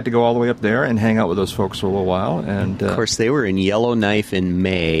 And he got to go all the way up there and hang out with those folks for a little while. And of course, they were in Yellowknife in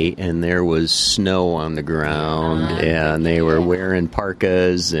May, and there was snow on the ground, and they were wearing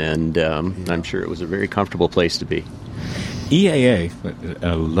parkas, and I'm sure it was a very comfortable place to be. EAA,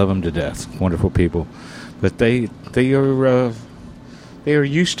 I love them to death. Wonderful people. But they are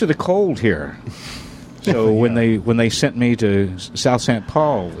used to the cold here. So when they sent me to South St.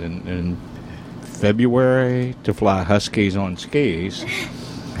 Paul in February to fly Huskies on skis,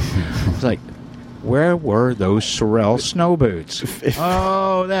 it's like, where were those Sorel snow boots?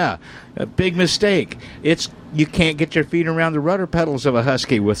 Oh, yeah, a big mistake. You can't get your feet around the rudder pedals of a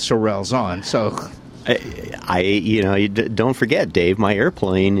Husky with Sorels on. So, don't forget, Dave. My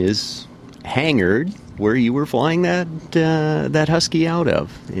airplane is hangared where you were flying that Husky out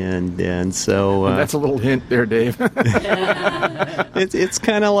of, and so that's a little hint there, Dave. It's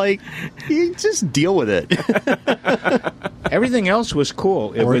kind of like you just deal with it. Everything else was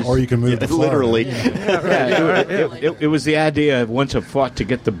cool. Or you can move to Florida. Literally. It was the idea of once I fought to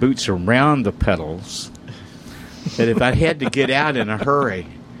get the boots around the pedals, that if I had to get out in a hurry,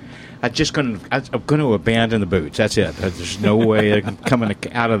 I'm going to abandon the boots. That's it. There's no way I'm coming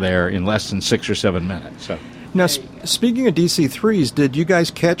out of there in less than 6 or 7 minutes. So. Now, speaking of DC-3s, did you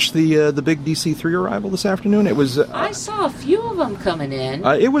guys catch the big DC-3 arrival this afternoon? It was. I saw a few of them coming in.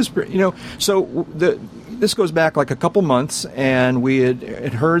 It was, so this goes back like a couple months, and we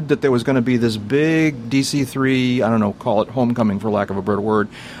had heard that there was going to be this big DC-3, I don't know, call it homecoming for lack of a better word,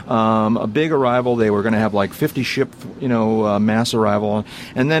 a big arrival. They were going to have like 50 ship, mass arrival,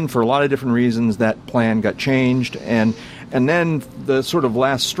 and then for a lot of different reasons that plan got changed, and then the sort of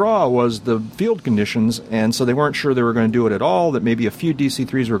last straw was the field conditions, and so they weren't sure they were going to do it at all, that maybe a few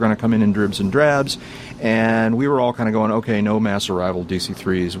DC-3s were going to come in dribs and drabs, and we were all kind of going, okay, no mass arrival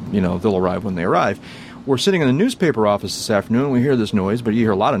DC-3s, they'll arrive when they arrive. We're sitting in the newspaper office this afternoon, and we hear this noise, but you hear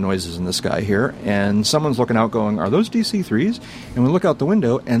a lot of noises in the sky here, and someone's looking out going, are those DC-3s? And we look out the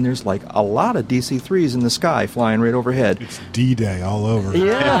window, and there's like a lot of DC-3s in the sky flying right overhead. It's D-Day all over.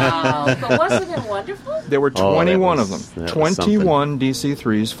 Yeah. Wow, but wasn't it wonderful? There were 21 of them. 21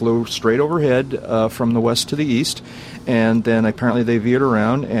 DC-3s flew straight overhead from the west to the east, and then apparently they veered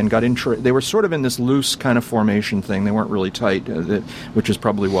around and got in. They were sort of in this loose kind of formation thing. They weren't really tight, which is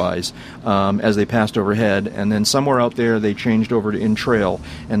probably wise, as they passed overhead. And then somewhere out there they changed over to in trail,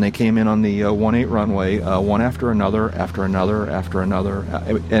 and they came in on the 18 runway, one after another,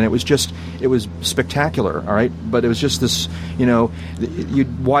 and it was spectacular. All right, but it was just this,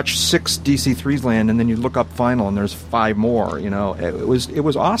 you'd watch 6 DC-3s land, and then you'd look up final, and there's 5 more. It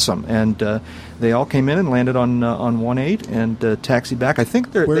was awesome, and they all came in and landed on 18 and taxied back. I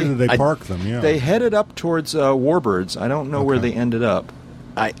think where did they park them? Yeah, they headed up towards Warbirds. I don't know where they ended up.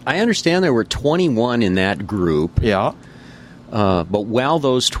 I understand there were 21 in that group. Yeah. But while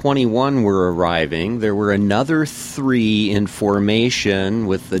those 21 were arriving, there were another 3 in formation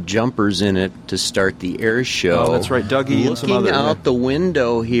with the jumpers in it to start the air show. Oh, that's right, Dougie and some other. Looking out the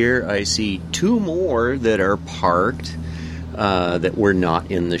window here, I see 2 more that are parked that were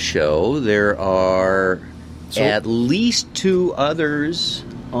not in the show. There are at least 2 others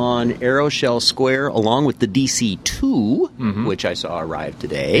on Aeroshell Square, along with the DC-2, which I saw arrive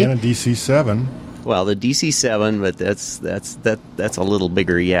today, and a DC-7. Well, the DC-7, but that's a little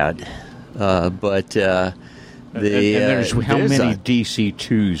bigger yet. There's how many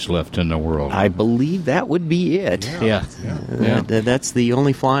DC-2s left in the world? I believe that would be it. Yeah. That's the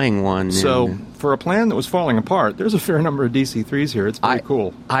only flying one. So, for a plan that was falling apart, there's a fair number of DC-3s here. It's pretty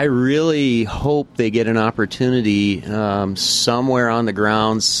cool. I really hope they get an opportunity somewhere on the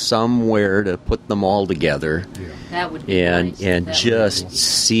ground, somewhere to put them all together. Yeah. That would be nice. And just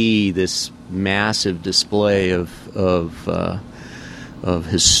see this massive display of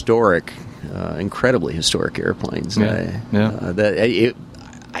historic, incredibly historic airplanes. I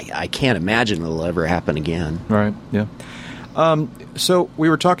can't imagine it'll ever happen again. Right, yeah. So we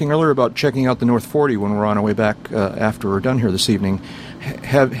were talking earlier about checking out the North 40 when we're on our way back after we're done here this evening.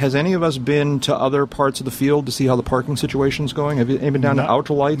 Has any of us been to other parts of the field to see how the parking situation's going? Have you been down to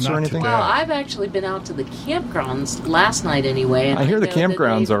Outerlights or anything? Well, I've actually been out to the campgrounds last night anyway. And I hear the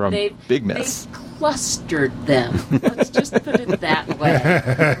campgrounds are a big mess. They've clustered them. Let's just put it that way.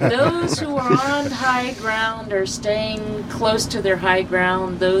 Those who are on high ground are staying close to their high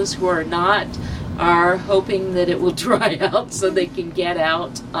ground. Those who are not are hoping that it will dry out so they can get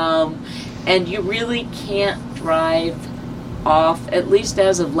out. And you really can't drive off, at least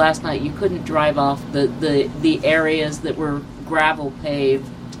as of last night, you couldn't drive off the areas that were gravel paved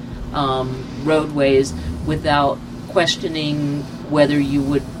roadways without questioning whether you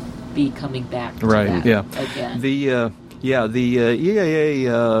would be coming back to that again. The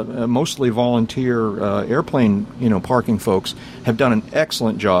EAA, mostly volunteer airplane, parking folks have done an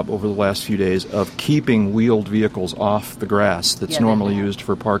excellent job over the last few days of keeping wheeled vehicles off the grass that's normally used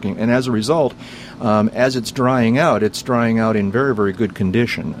for parking. And as a result, as it's drying out in very, very good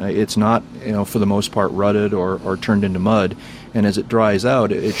condition. It's not, for the most part, rutted or turned into mud. And as it dries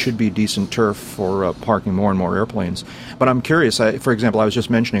out, it should be decent turf for parking more and more airplanes. But I'm curious. For example, I was just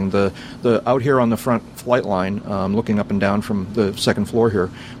mentioning the out here on the front flight line, looking up and down from the second floor here,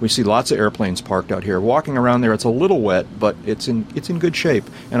 we see lots of airplanes parked out here. Walking around there, it's a little wet, but it's in good shape.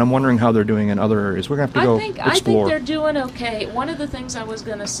 And I'm wondering how they're doing in other areas. We're going to have to go explore. I think they're doing okay. One of the things I was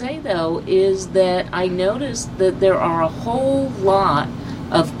going to say, though, is that I noticed that there are a whole lot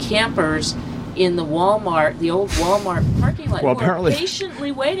of campers in the old Walmart parking lot, well, who are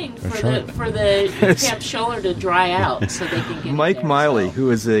patiently waiting for the Camp Scholler to dry out so they can get Mike there. Miley,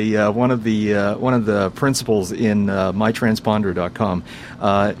 who is one of the principals in mytransponder.com,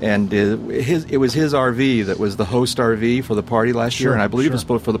 and it was his RV that was the host RV for the party last year, and I believe it's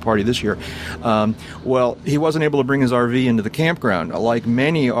for the party this year. Well, he wasn't able to bring his RV into the campground. Like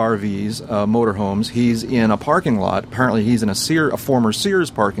many RVs, motorhomes, he's in a parking lot. Apparently, he's in a former Sears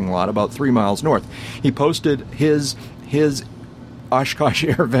parking lot about 3 miles miles north. He posted his Oshkosh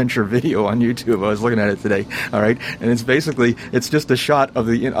AirVenture video on YouTube. I was looking at it today. All right, and it's just a shot of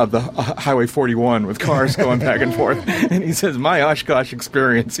the Highway 41 with cars going back and forth. And he says, "My Oshkosh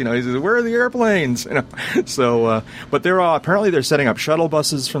experience." He says, "Where are the airplanes?" So, but apparently they're setting up shuttle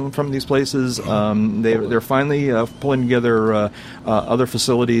buses from these places. They're finally pulling together other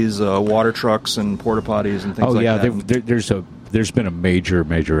facilities, water trucks and porta potties and things like that. There's been a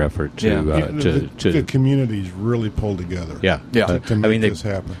major effort to the communities really pulled together. To make this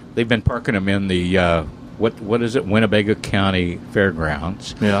happen. They've been parking them in the what is it, Winnebago County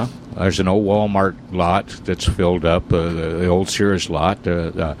Fairgrounds. Yeah, there's an old Walmart lot that's filled up, the old Sears lot,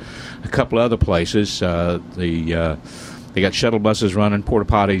 a couple other places. They got shuttle buses running, porta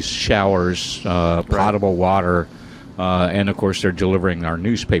potties, showers, potable water. And, of course, they're delivering our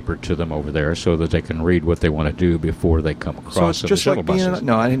newspaper to them over there so that they can read what they want to do before they come across. So it's just like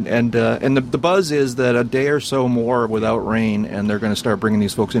the buzz is that a day or so more without rain, and they're going to start bringing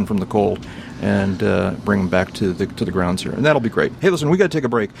these folks in from the cold and bring them back to the grounds here, and that'll be great. Hey, listen, we got to take a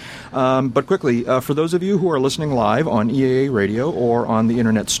break, but quickly, for those of you who are listening live on EAA Radio or on the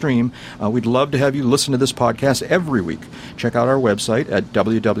internet stream, we'd love to have you listen to this podcast every week. Check out our website at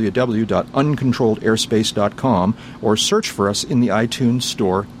www.uncontrolledairspace.com or search for us in the iTunes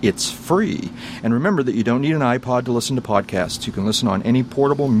Store. It's free. And remember that you don't need an iPod to listen to podcasts. You can listen on any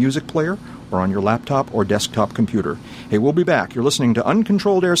portable music player or on your laptop or desktop computer. Hey, we'll be back. You're listening to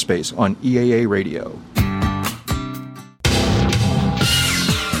Uncontrolled Airspace on EAA Radio.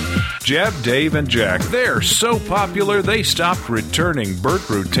 Jeb, Dave, and Jack, they're so popular they stopped returning Bert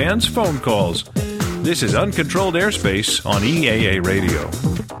Rutan's phone calls. This is Uncontrolled Airspace on EAA Radio.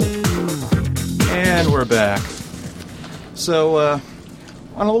 And we're back. So, on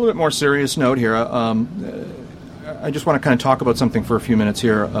a little bit more serious note here, I just want to kind of talk about something for a few minutes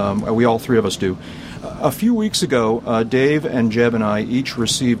here. We all three of us do. A few weeks ago, Dave and Jeb and I each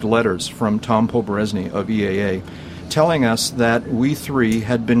received letters from Tom Poberezny of EAA telling us that we three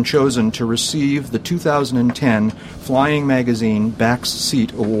had been chosen to receive the 2010 Flying Magazine Back's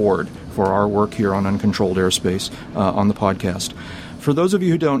Seat Award for our work here on Uncontrolled Airspace on the podcast. For those of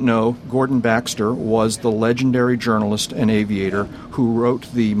you who don't know, Gordon Baxter was the legendary journalist and aviator who wrote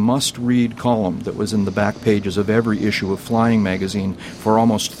the must-read column that was in the back pages of every issue of Flying Magazine for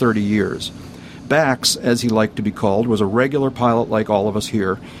almost 30 years. Bax, as he liked to be called, was a regular pilot like all of us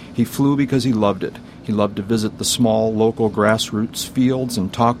here. He flew because he loved it. He loved to visit the small, local grassroots fields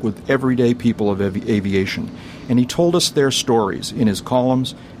and talk with everyday people of aviation. And he told us their stories in his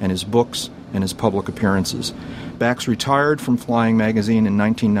columns and his books and his public appearances. Bax retired from Flying Magazine in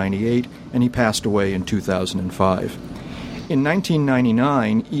 1998, and he passed away in 2005. In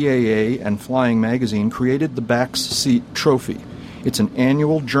 1999, EAA and Flying Magazine created the Bax Seat Trophy. It's an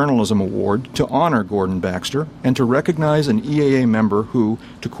annual journalism award to honor Gordon Baxter and to recognize an EAA member who,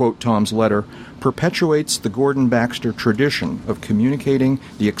 to quote Tom's letter, perpetuates the Gordon Baxter tradition of communicating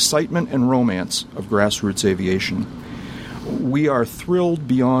the excitement and romance of grassroots aviation. We are thrilled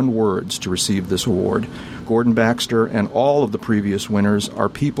beyond words to receive this award. Gordon Baxter and all of the previous winners are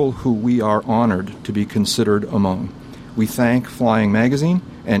people who we are honored to be considered among. We thank Flying Magazine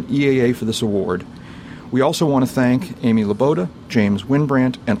and EAA for this award. We also want to thank Amy Laboda, James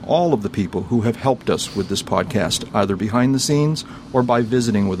Winbrandt, and all of the people who have helped us with this podcast, either behind the scenes or by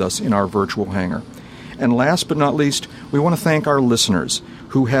visiting with us in our virtual hangar. And last but not least, we want to thank our listeners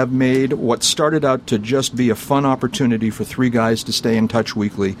who have made what started out to just be a fun opportunity for three guys to stay in touch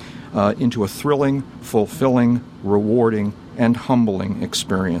weekly into a thrilling, fulfilling, rewarding, and humbling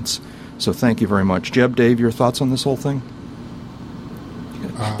experience. So thank you very much. Jeb, Dave, your thoughts on this whole thing?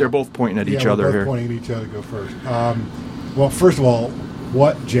 They're both pointing at each other here. Pointing at each other. Go first. Well, first of all,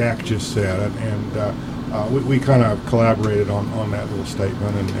 what Jack just said, and we kind of collaborated on that little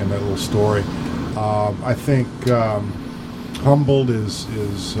statement and that little story. I think humbled is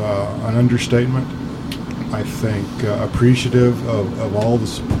an understatement. I think appreciative of all the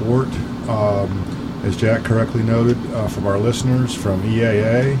support, as Jack correctly noted, from our listeners, from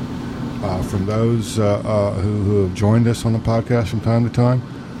EAA, from those who have joined us on the podcast from time to time.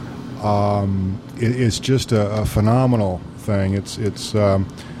 It's just a phenomenal thing. It's still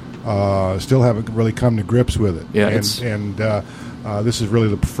haven't really come to grips with it. Yeah, and this is really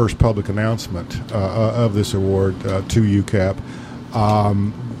the first public announcement of this award to UCAP.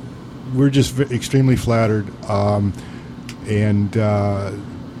 We're just extremely flattered, and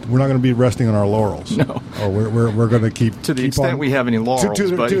we're not going to be resting on our laurels. No, or we're going to keep to the extent we have any laurels.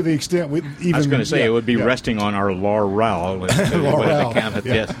 To the extent we even. I was going to say it would be resting on our laurel. Laurel.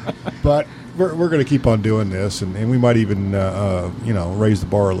 Yes. But we're going to keep on doing this, and we might even raise the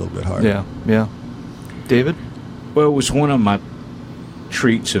bar a little bit higher. Yeah. David? Well, it was one of my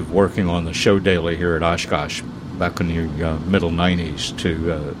treats of working on the show daily here at Oshkosh back in the middle 90s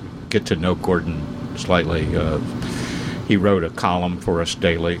to get to know Gordon slightly. He wrote a column for us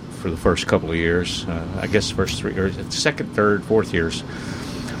daily for the first couple of years, I guess first 3 years, second, third, fourth years.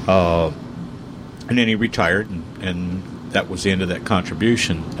 And then he retired, and that was the end of that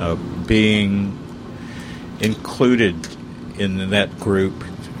contribution. Being included in that group,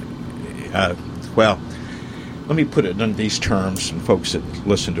 well, let me put it in these terms, and folks that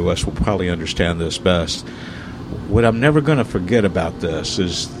listen to us will probably understand this best. What I'm never going to forget about this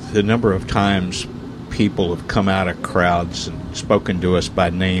is the number of times people have come out of crowds and spoken to us by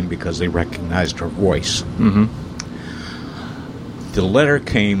name because they recognized our voice. Mm-hmm. The letter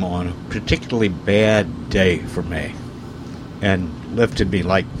came on a particularly bad day for me and lifted me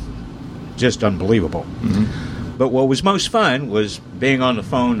like just unbelievable. Mm-hmm. But what was most fun was being on the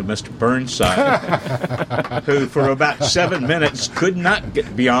phone to Mr. Burnside, who for about 7 minutes could not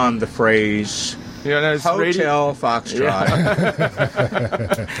get beyond the phrase Hotel Foxtrot.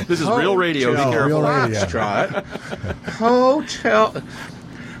 Yeah. This is real radio. Be careful. Real Foxtrot. Hotel.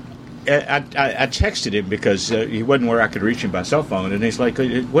 I texted him because he wasn't where I could reach him by cell phone, and he's like,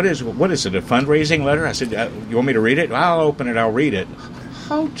 "What is it? A fundraising letter?" I said, "You want me to read it? I'll open it. I'll read it."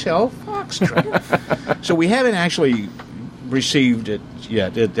 Hotel Foxtrot. So we haven't actually received it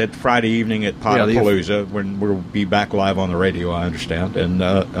yet. That Friday evening at Potapalooza, when we'll be back live on the radio, I understand,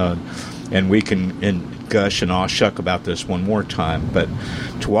 and we can gush and aw shuck about this one more time. But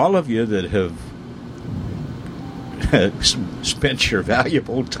to all of you that have spent your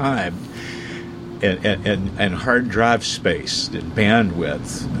valuable time and hard drive space and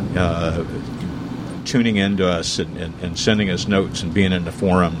bandwidth tuning into us and sending us notes and being in the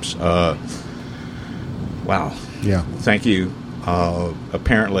forums, wow. Yeah. Thank you.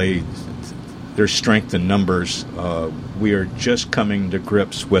 Apparently there's strength in numbers. We are just coming to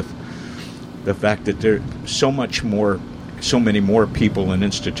grips with the fact that there are so many more people and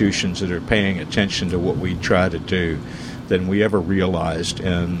institutions that are paying attention to what we try to do than we ever realized,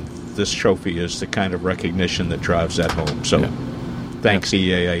 and this trophy is the kind of recognition that drives that home. So thanks,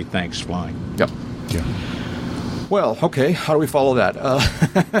 EAA. Thanks, Flying. Yep. Yeah. Well, okay. How do we follow that?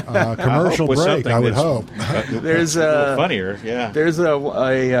 Commercial break, I would hope. There's a funnier, yeah. There's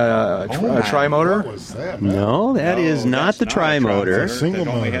a tri-motor. No, that is not the tri-motor. Single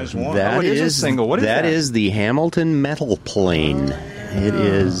motor. Only has one. That is a single. What is that? That is the Hamilton Metal Plane. It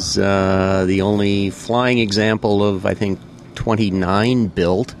is the only flying example of, I think, 29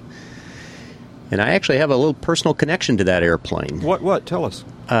 built. And I actually have a little personal connection to that airplane. What? Tell us.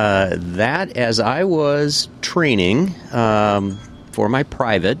 That, as I was training for my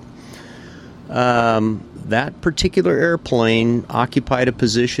private, that particular airplane occupied a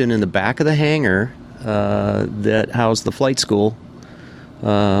position in the back of the hangar that housed the flight school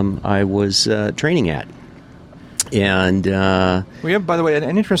I was training at. And we have, by the way,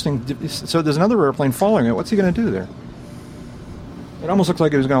 an interesting. So there's another airplane following it. What's he going to do there? It almost looks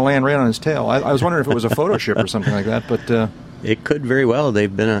like it was going to land right on his tail. I was wondering if it was a photo ship or something like that, but. It could very well.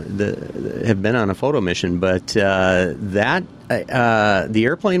 They've been have been on a photo mission, but the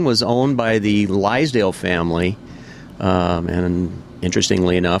airplane was owned by the Lysdale family, and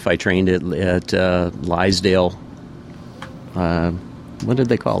interestingly enough, I trained at Lysdale. What did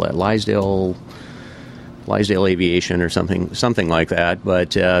they call that? Lysdale Aviation or something like that.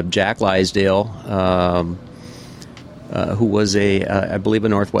 But Jack Lysdale, who was I believe a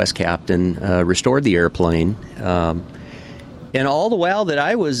Northwest captain, restored the airplane. And all the while that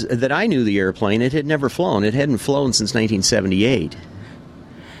I knew the airplane, it had never flown. It hadn't flown since 1978.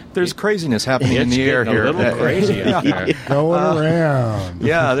 There's craziness happening in the air here. A little crazy out there. Going around.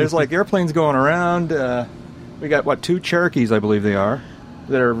 Yeah, there's like airplanes going around. We got, 2 Cherokees, I believe they are,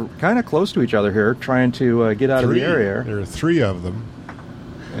 that are kind of close to each other here, trying to get out of the area. There are 3 of them.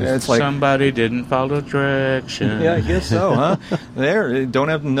 It's like somebody didn't follow directions. Yeah, I guess so, huh? They don't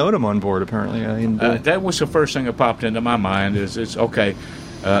have NOTAM on board, apparently. That was the first thing that popped into my mind. It's okay.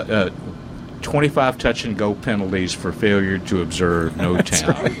 25 touch and go penalties for failure to observe no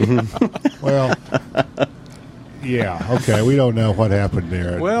town. Well, yeah, okay. We don't know what happened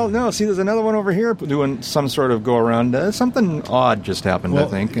there. Well, no. See, there's another one over here doing some sort of go around. Something odd just happened, I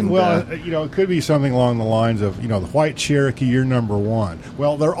think. And, it could be something along the lines of, the white Cherokee, you're number 1.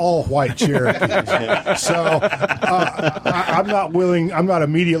 Well, they're all white Cherokees, so I'm not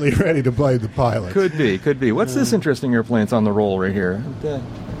immediately ready to blame the pilot. Could be. What's this interesting airplane that's on the roll right here?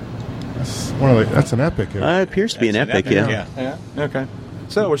 That's an Epic. It appears to be an Epic, yeah. Okay.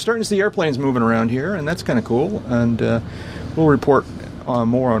 So we're starting to see airplanes moving around here, and that's kind of cool. And we'll report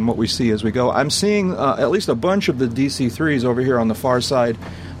more on what we see as we go. I'm seeing at least a bunch of the DC-3s over here on the far side,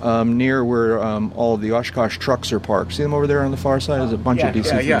 near where all of the Oshkosh trucks are parked. See them over there on the far side? There's a bunch of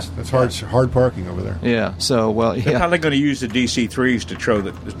DC-3s. Yeah. That's hard parking over there. Yeah. So, well, They're probably going to use the DC-3s to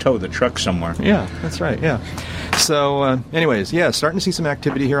tow the truck somewhere. Yeah, that's right. Yeah. So, anyways, yeah, starting to see some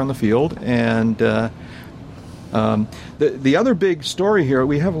activity here on the field, and the other big story here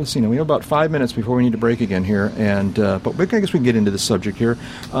we have. Let's see, we have about 5 minutes before we need to break again here, and but I guess we can get into the subject here.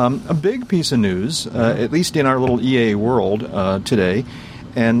 A big piece of news, at least in our little EAA world today.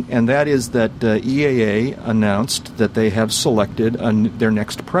 And that is that EAA announced that they have selected their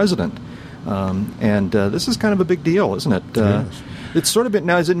next president. And this is kind of a big deal, isn't it? Yes. It's sort of been,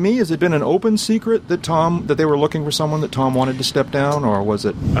 now, is it me? Has it been an open secret that they were looking for someone that Tom wanted to step down, or was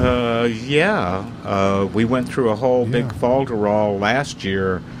it? Yeah. We went through a whole big falderall last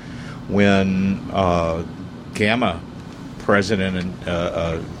year when Gamma president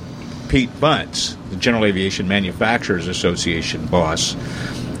and Pete Bunce, the General Aviation Manufacturers Association boss,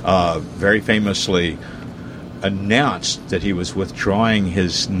 very famously announced that he was withdrawing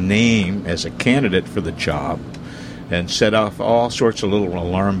his name as a candidate for the job, and set off all sorts of little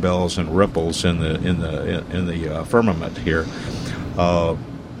alarm bells and ripples in the firmament here.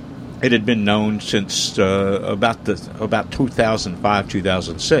 It had been known since about 2005,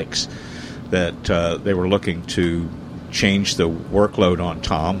 2006 that they were looking to change the workload on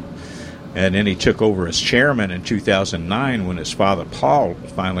Tom. And then he took over as chairman in 2009 when his father, Paul,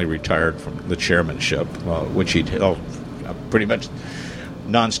 finally retired from the chairmanship, which he'd held pretty much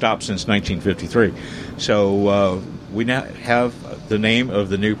nonstop since 1953. So we now have the name of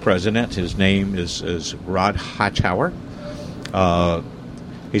the new president. His name is Rod Hightower.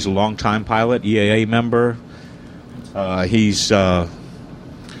 He's a longtime pilot, EAA member. He's flown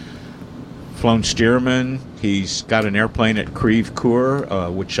Stearman. He's got an airplane at Creve Coeur,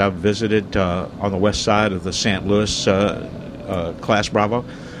 which I've visited on the west side of the St. Louis Class Bravo.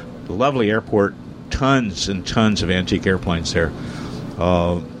 Lovely airport, tons and tons of antique airplanes there.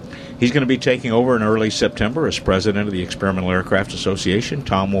 He's going to be taking over in early September as president of the Experimental Aircraft Association.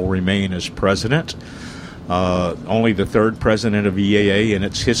 Tom will remain as president. Only the third president of EAA in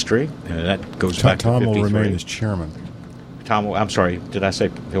its history, and that goes back to 53. Tom will remain as chairman. I'm sorry, did I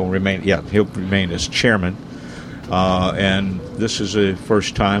say he'll remain? Yeah, he'll remain as chairman. And this is the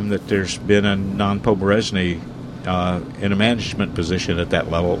first time that there's been a non-Poberezny in a management position at that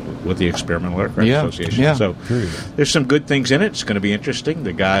level with the Experimental Aircraft Association. Yeah. So there's some good things in it. It's going to be interesting.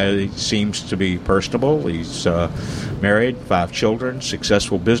 The guy seems to be personable. He's married, 5 children,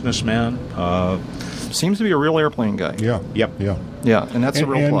 successful businessman. Seems to be a real airplane guy. Yep. Yeah, and that's a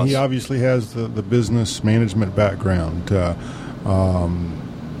real plus. And he obviously has the business management background that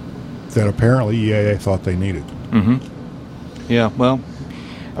apparently EAA thought they needed. Mm-hmm. Yeah, well,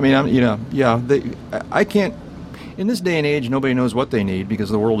 I mean, I can't. In this day and age, nobody knows what they need because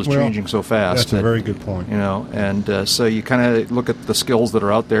the world is changing so fast. That's a very good point. And so you kind of look at the skills that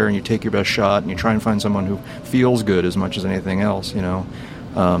are out there and you take your best shot and you try and find someone who feels good as much as anything else.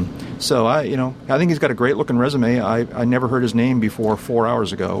 So I think he's got a great looking resume. I never heard his name before 4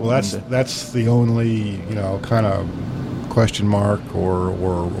 hours ago. Well, that's the only kind of question mark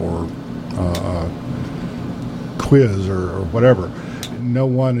or quiz or whatever. No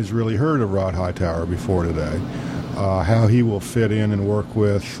one has really heard of Rod Hightower before today. How he will fit in and work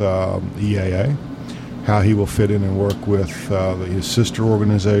with EAA, how he will fit in and work with his sister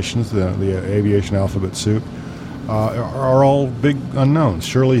organizations, the Aviation Alphabet Soup, are all big unknowns.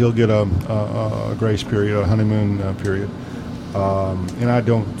 Surely he'll get a grace period, a honeymoon period. And I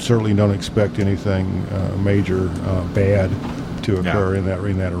certainly don't expect anything major bad to occur in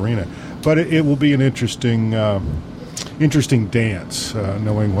that arena. But it will be an interesting dance,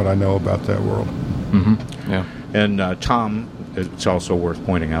 knowing what I know about that world. Mm-hmm. Yeah. And Tom, it's also worth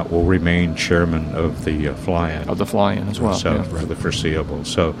pointing out, will remain chairman of the fly-in. Of the fly-in as well. So, for the foreseeable.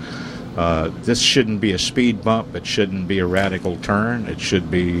 So this shouldn't be a speed bump. It shouldn't be a radical turn. It should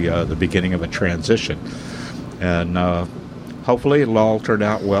be the beginning of a transition. And hopefully it'll all turn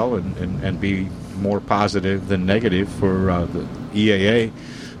out well and be more positive than negative for the EAA,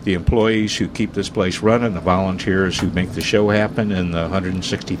 the employees who keep this place running, the volunteers who make the show happen, and the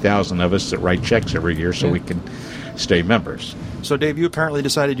 160,000 of us that write checks every year so we can stay members. So, Dave, you apparently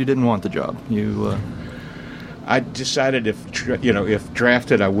decided you didn't want the job. I decided if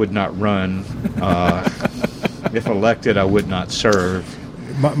drafted, I would not run. If elected, I would not serve.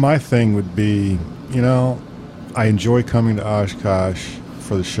 My thing would be, I enjoy coming to Oshkosh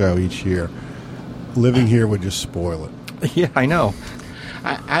for the show each year. Living here would just spoil it. Yeah, I know.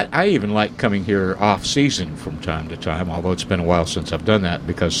 I even like coming here off season from time to time, although it's been a while since I've done that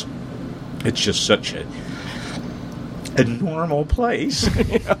because it's just such a normal place.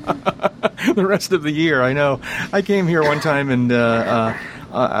 The rest of the year, I know. I came here one time and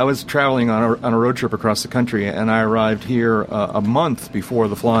I was traveling on a road trip across the country, and I arrived here a month before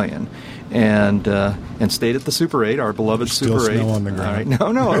the fly-in. And stayed at the Super 8, our beloved Still Super 8. snow on the ground.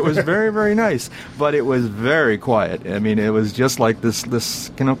 Right. No, it was very, very nice, but it was very quiet. I mean, it was just like this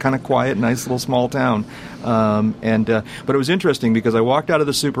kind of quiet, nice little small town. But it was interesting because I walked out of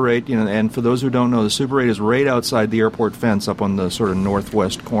the Super 8, and for those who don't know, the Super 8 is right outside the airport fence up on the sort of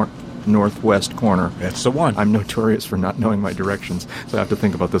northwest corner. That's the one. I'm notorious for not knowing my directions, so I have to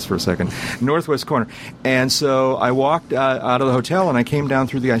think about this for a second. Northwest corner. And so I walked out of the hotel, and I came down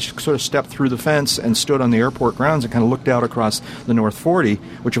I sort of stepped through the fence and stood on the airport grounds and kind of looked out across the North 40,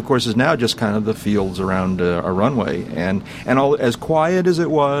 which of course is now just kind of the fields around a runway. And all as quiet as it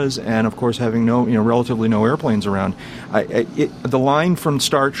was, and of course having relatively no airplanes around, the line from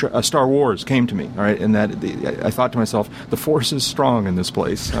Star Wars came to me, all right, and I thought to myself, the Force is strong in this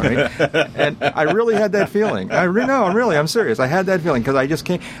place, all right. And I really had that feeling. I'm serious. I had that feeling because I just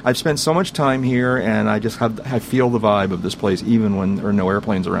can't. I've spent so much time here, and I feel the vibe of this place, even when there are no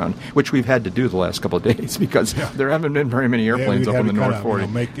airplanes around, which we've had to do the last couple of days because there haven't been very many airplanes up in the North 40.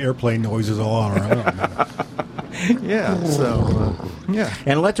 Make airplane noises all on our own. Yeah. So. Yeah.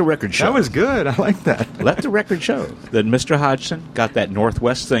 And let the record show. That was good. I like that. Let the record show that Mr. Hodgson got that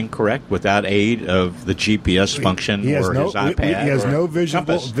northwest thing correct without aid of the GPS function or his iPad. He has no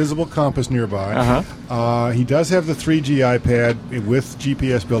visible compass nearby. He does have the 3G iPad with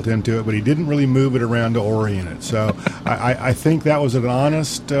GPS built into it, but he didn't really move it around to orient it. So I think that was an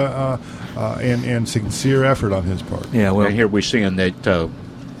honest and sincere effort on his part. Yeah, well, here we're seeing that,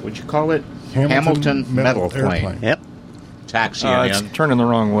 what'd you call it? Hamilton metal plane. Yep. Taxiing in. It's turning the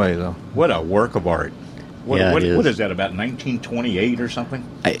wrong way, though. What a work of art. What is that, about 1928 or something?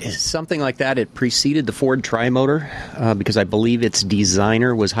 Something like that. It preceded the Ford Tri-Motor because I believe its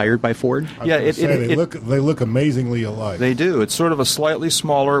designer was hired by Ford. They look amazingly alike. They do. It's sort of a slightly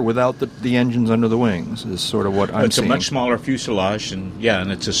smaller without the engines under the wings is sort of what I'm seeing. It's a much smaller fuselage, and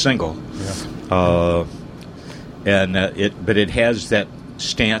it's a single. Yeah. But it has that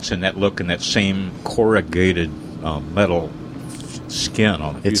stance and that look and that same corrugated metal skin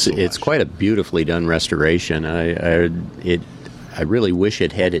on the fuselage. It's quite a beautifully done restoration. I really wish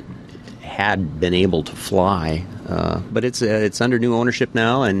it had been able to fly, but it's under new ownership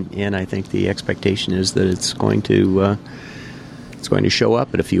now, and I think the expectation is that it's going to show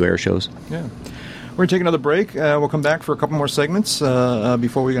up at a few air shows. Yeah. We're going to take another break. We'll come back for a couple more segments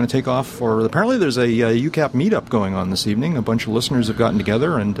before we're going to take off. Apparently there's a UCAP meetup going on this evening. A bunch of listeners have gotten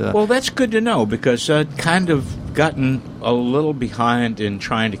together. Well, that's good to know because I'd kind of gotten a little behind in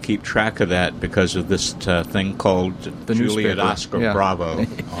trying to keep track of that because of this thing called the Juliet Oscar Bravo.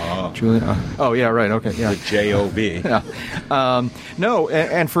 Juliet. Oh, yeah, right. Okay, yeah. The J-O-B. Yeah. No,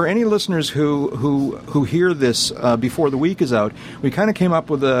 and for any listeners who hear this before the week is out, we kind of came up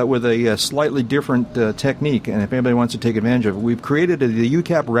with a slightly different technique, and if anybody wants to take advantage of it, we've created the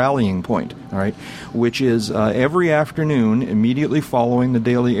UCAP rallying point, all right, which is every afternoon immediately following the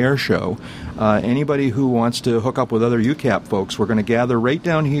daily air show. Anybody who wants to hook up with other UCAP folks, we're going to gather right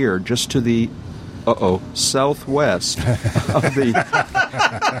down here, just to the southwest of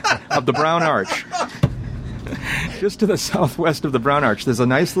the Brown Arch. Just to the southwest of the Brown Arch, there's a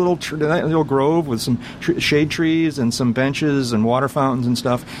nice little grove with some shade trees and some benches and water fountains and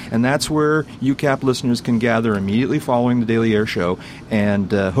stuff, and that's where UCAP listeners can gather immediately following the Daily Air Show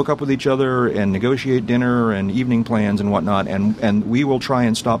and hook up with each other and negotiate dinner and evening plans and whatnot, and we will try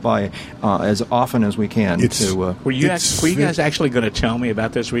and stop by as often as we can. Were you guys actually going to tell me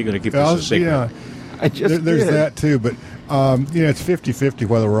about this, or were you going to keep this a secret? Yeah. There's that too, but it's 50-50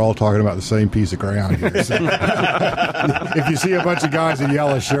 whether we're all talking about the same piece of ground here. So. If you see a bunch of guys in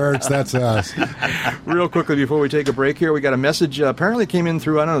yellow shirts, that's us. Real quickly before we take a break here, we got a message apparently came in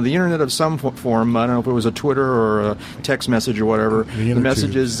through, I don't know, the internet of some form. I don't know if it was a Twitter or a text message or whatever. The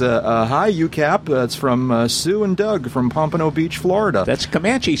message is, hi, UCAP. It's from Sue and Doug from Pompano Beach, Florida. That's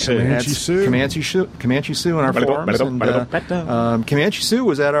Comanche Sue. Comanche Sue in our forums. And Comanche Sue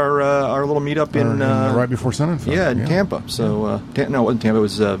was at our little meetup in... right before Sonnenfeld. In Tampa. So, no, it wasn't Tampa. It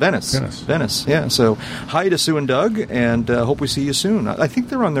was Venice. Venice, yeah. So, hi to Sue and Doug, and hope we see you soon. I think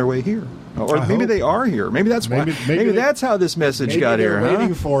they're on their way here. Or maybe they are here. Maybe that's why. Maybe that's how this message got here.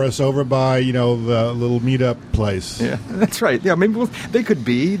 Waiting for us over by the little meetup place. Yeah, that's right. Yeah, maybe they could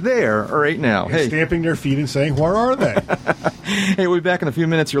be there right now. Hey, stamping their feet and saying, "Where are they?" Hey, we'll be back in a few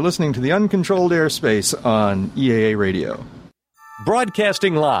minutes. You're listening to the Uncontrolled Airspace on EAA Radio.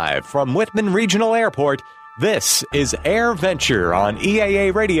 Broadcasting live from Whitman Regional Airport, this is Air Venture on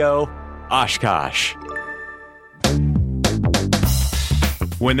EAA Radio, Oshkosh.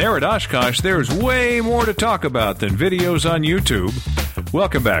 When they're at Oshkosh, there's way more to talk about than videos on YouTube.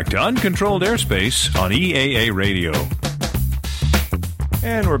 Welcome back to Uncontrolled Airspace on EAA Radio.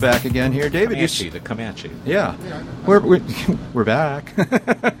 And we're back again here, David. The Comanche. Yeah, we're back.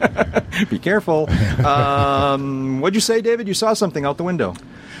 Be careful. What'd you say, David? You saw something out the window.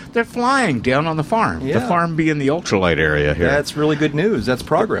 They're flying down on the farm. Yeah. The farm being the ultralight area here. That's really good news. That's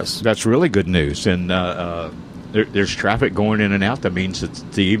progress. That's really good news. And there's traffic going in and out. That means that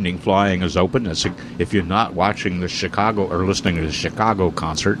the evening flying is open. If you're not watching the Chicago or listening to the Chicago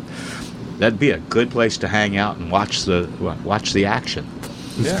concert, that'd be a good place to hang out and watch the action.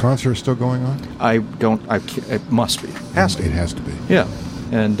 Is the concert still going on? It must be. It has to be. Yeah.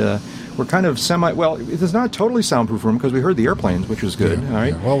 And we're kind of it's not a totally soundproof room because we heard the airplanes, which was good. Yeah, all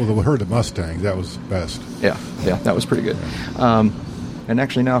right. Yeah. Well, we heard the Mustang. That was best. Yeah, that was pretty good. And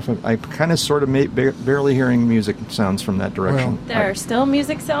actually now I'm kind of sort of barely hearing music sounds from that direction. Well, there are still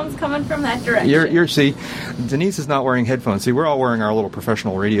music sounds coming from that direction. See, Denise is not wearing headphones. See, we're all wearing our little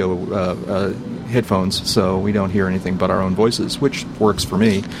professional radio headphones, so we don't hear anything but our own voices, which works for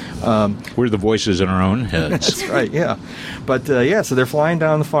me. We're the voices in our own heads. That's right, yeah. But, so they're flying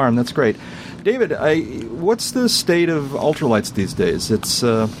down the farm. That's great. David, what's the state of ultralights these days? It's...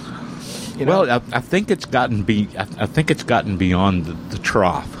 Well, I think it's gotten beyond the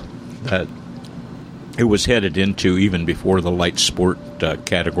trough that it was headed into even before the light sport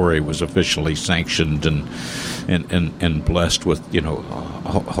category was officially sanctioned and blessed with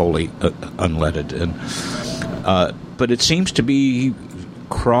wholly unleaded. And but it seems to be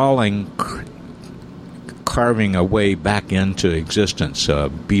carving a way back into existence.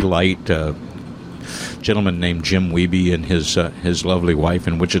 B-Light. Gentleman named Jim Wiebe and his lovely wife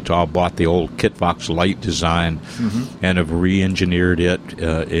in Wichita bought the old Kitfox Light design and have re-engineered it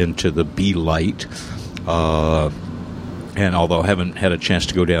into the B-Light. And although I haven't had a chance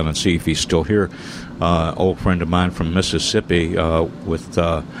to go down and see if he's still here, old friend of mine from Mississippi with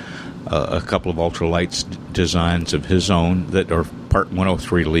a couple of ultralights designs of his own that are Part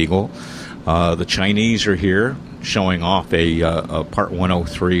 103 legal. The Chinese are here showing off a Part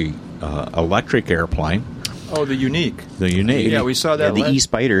 103 electric airplane. Oh, the Unique. Yeah, we saw that. The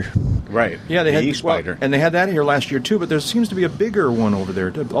E-Spider. Right. Yeah, they had the E-Spider. and they had that here last year too. But there seems to be a bigger one over there.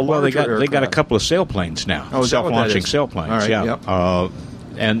 They got a couple of sailplanes now. Oh, self-launching sailplanes. All right, yeah. Yep.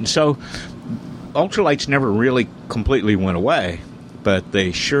 And so, ultralights never really completely went away, but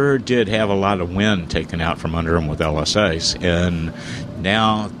they sure did have a lot of wind taken out from under them with LSAs, and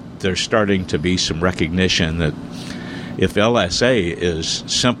now there's starting to be some recognition that if LSA is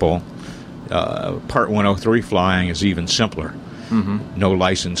simple, Part 103 flying is even simpler. No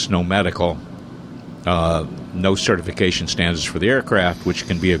license, no medical, no certification standards for the aircraft, which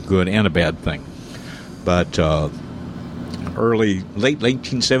can be a good and a bad thing. But late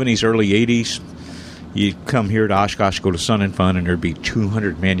 1970s, early 80s, you come here to Oshkosh, go to Sun and Fun, and there'd be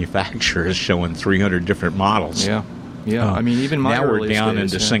 200 manufacturers showing 300 different models. Yeah. I mean, even my now we're down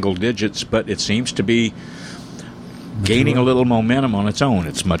into single digits, but it seems to be gaining a little momentum on its own.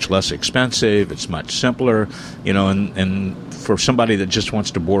 It's much less expensive. It's much simpler, and for somebody that just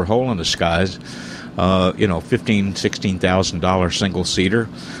wants to bore a hole in the skies, $15,000-$16,000 single seater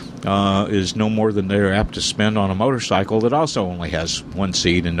is no more than they're apt to spend on a motorcycle that also only has one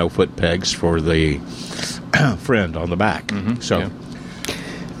seat and no foot pegs for the friend on the back.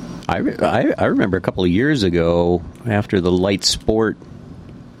 I remember a couple of years ago, after the light sport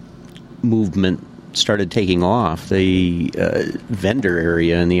movement started taking off, the vendor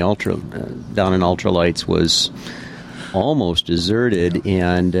area in the down in ultralights was almost deserted,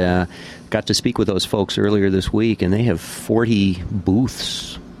 and got to speak with those folks earlier this week, and they have 40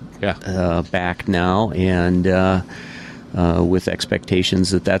 booths back now, and with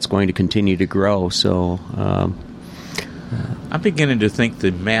expectations that that's going to continue to grow. So I'm beginning to think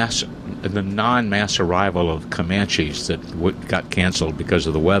the non-mass arrival of Comanches that got canceled because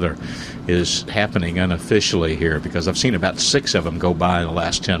of the weather is happening unofficially here, because I've seen about 6 of them go by in the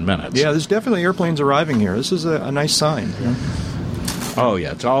last 10 minutes. Yeah, there's definitely airplanes arriving here. This is a nice sign. Yeah. Oh,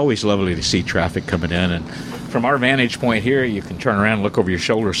 yeah, it's always lovely to see traffic coming in, and from our vantage point here, you can turn around and look over your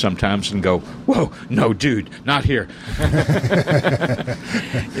shoulder sometimes and go, whoa, no, dude, not here.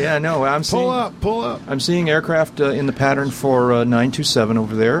 Yeah, no, pull up. I'm seeing aircraft in the pattern for 927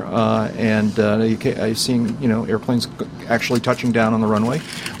 over there, and I'm seeing airplanes actually touching down on the runway.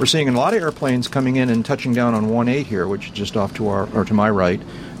 We're seeing a lot of airplanes coming in and touching down on 18 here, which is just off to my right,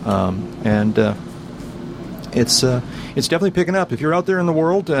 and it's definitely picking up. If you're out there in the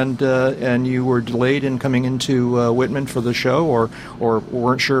world and you were delayed in coming into Whitman for the show, or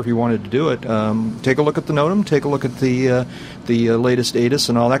weren't sure if you wanted to do it, take a look at the NOTAM, take a look at the latest ATIS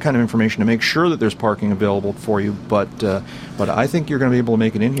and all that kind of information to make sure that there's parking available for you. But I think you're going to be able to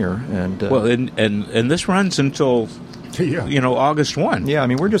make it in here. And and this runs until August 1. Yeah, I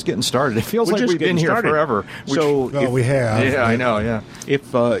mean, we're just getting started. It feels like we've been here forever. We have. Yeah, I know. Yeah.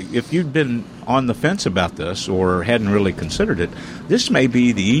 If you'd been on the fence about this or hadn't really considered it, this may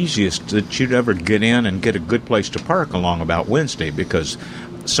be the easiest that you'd ever get in and get a good place to park along about Wednesday, because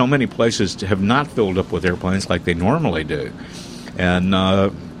so many places have not filled up with airplanes like they normally do. And,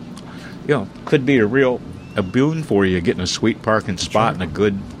 could be a boon for you, getting a sweet parking spot in a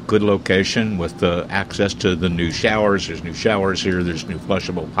good location with access to the new showers. There's new showers here. There's new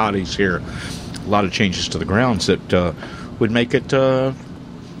flushable potties here. A lot of changes to the grounds that would make it a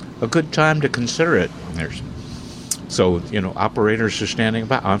good time to consider it. So, operators are standing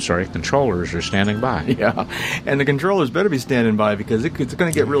by. I'm sorry, controllers are standing by. Yeah, and the controllers better be standing by, because it's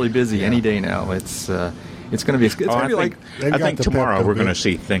going to get really busy any day now. It's going to be. I think tomorrow we're going to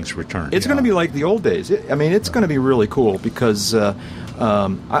see things return. It's going to be like the old days. It's going to be really cool, because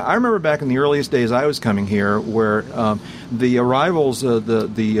I remember back in the earliest days I was coming here, where the arrivals,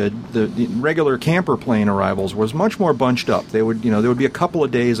 the regular camper plane arrivals, was much more bunched up. There would be a couple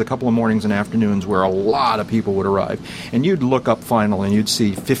of days, a couple of mornings and afternoons where a lot of people would arrive, and you'd look up final and you'd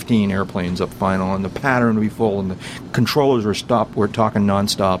see 15 airplanes up final, and the pattern would be full, and the controllers were talking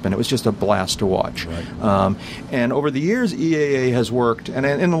nonstop, and it was just a blast to watch. Right. And over the years, EAA has worked, and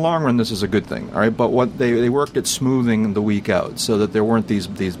in the long run, this is a good thing. All right, but what they worked at smoothing the week out, so that there weren't these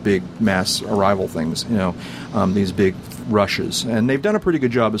big mass arrival things, these big rushes, and they've done a pretty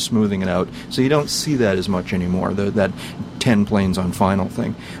good job of smoothing it out, so you don't see that as much anymore, that 10 planes on final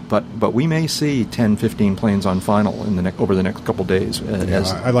thing. But we may see 10, 15 planes on final over the next couple days.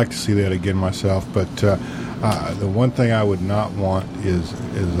 I'd like to see that again myself, but the one thing I would not want is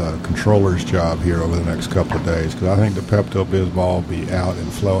a controller's job here over the next couple of days, because I think the Pepto-Bismol will be out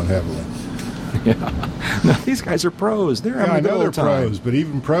and flowing heavily. Yeah. No, these guys are pros. They're having a good old time. Pros, but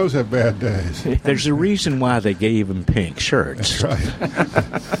even pros have bad days. There's a reason why they gave them pink shirts. That's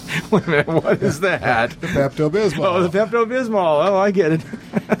right. Wait a minute, what is that? The Pepto-Bismol. Oh, the Pepto-Bismol. Oh, I get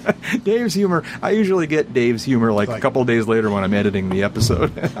it. Dave's humor. I usually get Dave's humor like a couple of days later when I'm editing the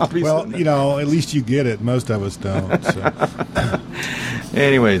episode. Well, at least you get it. Most of us don't. So.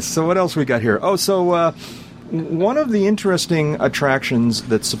 Anyways, so what else we got here? Oh, so one of the interesting attractions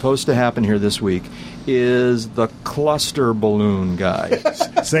that's supposed to happen here this week is the cluster balloon guy.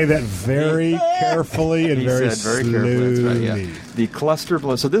 Say that very carefully and very slowly. That's right, yeah. The cluster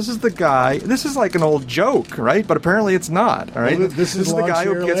balloon. So this is the guy. This is like an old joke, right? But apparently it's not. All right. Well, this is the guy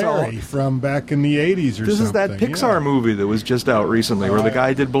who gets all from back in the 80s or something. This is that Pixar movie that was just out recently, where the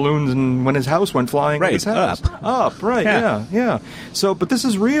guy did balloons, and when his house went flying, his house up. Right. Yeah. So, but this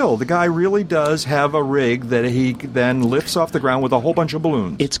is real. The guy really does have a rig that he then lifts off the ground with a whole bunch of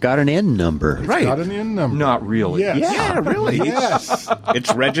balloons. It's got an N number. It's got an N number. Not really. Yes. Yeah, really. Yes.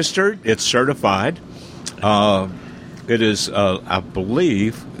 It's registered. It's certified. It is, I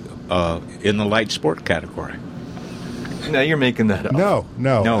believe, in the light sport category. Now you're making that up.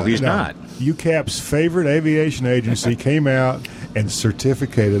 No, he's not. UCAP's favorite aviation agency came out and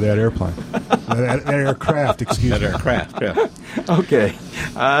certificated that airplane. that aircraft, excuse me. That aircraft, yeah. Okay.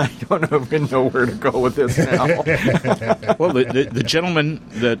 I don't even know where to go with this now. Well, the gentleman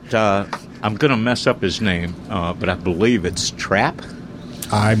that I'm going to mess up his name, but I believe it's Trapp.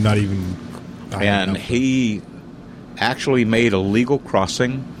 I'm not even... And he actually made a legal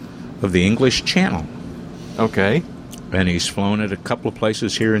crossing of the English Channel. Okay. And he's flown at a couple of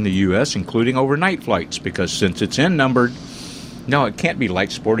places here in the U.S., including overnight flights, because since it's N-numbered, no, it can't be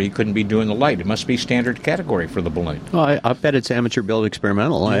light sport. He couldn't be doing the light. It must be standard category for the balloon. Well, I bet it's amateur build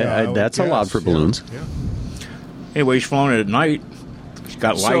experimental. That's allowed for balloons. Yeah. Anyway, he's flown it at night. He's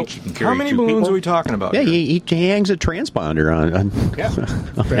got lights. You can carry how many two balloons people. are we talking about? Yeah, he hangs a transponder on.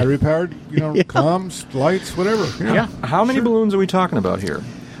 Battery-powered, comms, lights, whatever. Yeah. How many balloons are we talking about here?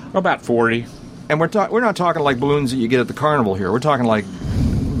 About 40. And we're not talking like balloons that you get at the carnival here. We're talking like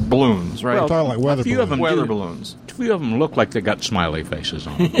balloons, right? We're talking like weather balloons. A few of them look like they got smiley faces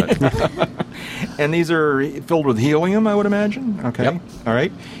on them. And these are filled with helium, I would imagine. Okay. Yep. All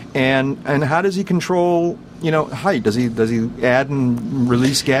right. And how does he control, height? Does he add and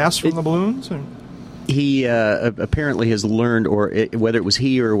release gas from the balloons? Or? He apparently has learned, or whether it was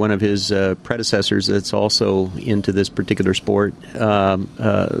he or one of his predecessors that's also into this particular sport,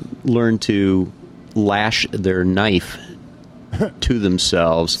 learned to lash their knife to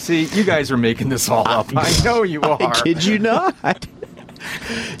themselves. See, you guys are making this all up. I know you are. I kid you not.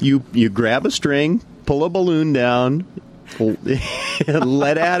 You grab a string, pull a balloon down,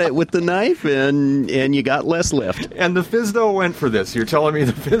 let at it with the knife, and you got less lift. And the FSDO went for this. You're telling me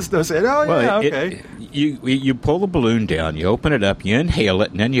the FSDO said, "Oh yeah, okay." You pull the balloon down, you open it up, you inhale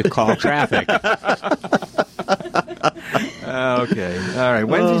it, and then you call traffic. Okay, all right.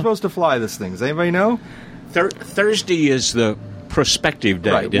 When's he supposed to fly this thing? Does anybody know? Thursday is the prospective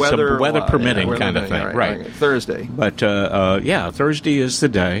date. Right. It's weather, a weather permitting weather kind of thing. Right. Thursday. But Thursday is the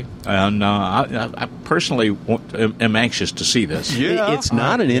day, and I personally am anxious to see this. Yeah. It's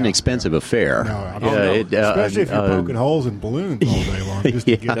not an inexpensive affair. Especially if you're poking holes in balloons all day long. Just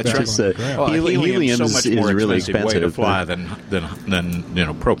to get that's that right. on the ground. Helium so much is more really expensive way to expensive fly than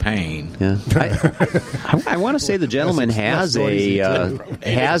propane. Yeah. I want to say the gentleman has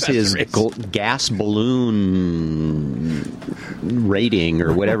his gas balloon rating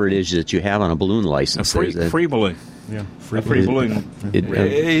or whatever it is that you have on a balloon license. A free balloon. Yeah, free balloon.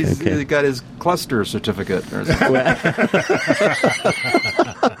 He's got his cluster certificate. Or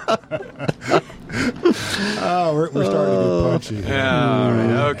we're starting to get punchy. Yeah, all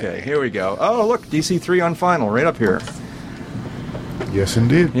right. Okay, here we go. Oh, look, DC-3 on final, right up here. Yes,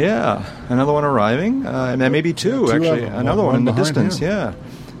 indeed. Yeah, another one arriving, and maybe two of actually. them. Another one in the behind distance. him. Yeah.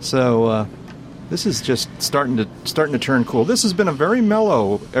 So this is just starting to turn cool. This has been a very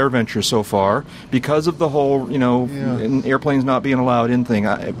mellow AirVenture so far because of the whole, airplanes not being allowed in thing.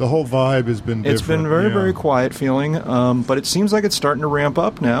 The whole vibe has been different. It's been very quiet feeling, but it seems like it's starting to ramp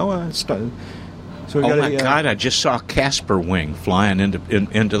up now. So we got my God! I just saw Casper Wing flying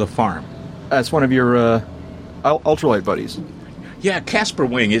into the farm. That's one of your ultralight buddies. Yeah, Casper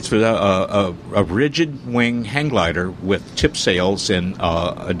Wing. It's a rigid wing hang glider with tip sails and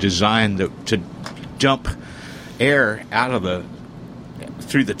a design to dump air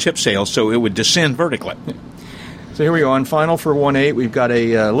through the tip sails so it would descend vertically. So here we go on final for 1.8. We've got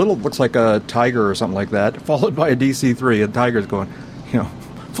a little, looks like a Tiger or something like that, followed by a DC-3. And Tiger's going,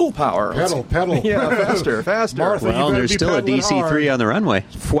 full power. Pedal. Yeah, faster. Martha, well, there's still a DC-3 on the runway.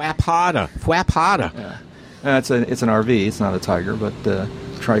 Flap harder. Yeah. It's an RV. It's not a Tiger, but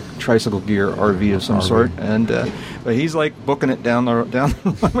tricycle gear RV of some sort. And but he's like booking it down the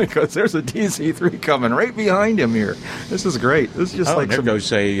runway because there's a DC-3 coming right behind him here. This is great. This is just like there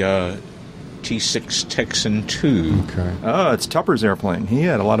goes a T6 Texan 2. Okay. Oh, it's Tupper's airplane. He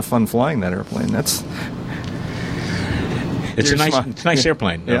had a lot of fun flying that airplane. It's a nice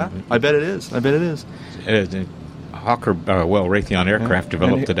airplane. Yeah, I bet it is. Hawker, Raytheon Aircraft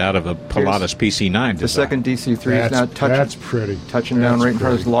developed it out of a Pilatus PC-9 design. The second DC-3 is now touching down right in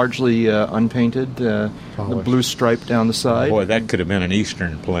front. It's largely unpainted, the blue stripe down the side. Boy, that could have been an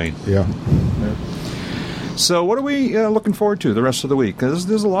Eastern plane. Yeah. So what are we looking forward to the rest of the week? Because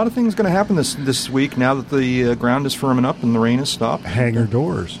there's a lot of things going to happen this week now that the ground is firming up and the rain has stopped. Hangar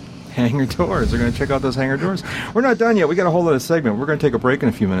doors. Hangar doors. They're going to check out those hangar doors. We're not done yet. We got a whole other segment. We're going to take a break in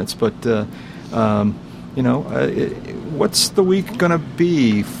a few minutes, but what's the week going to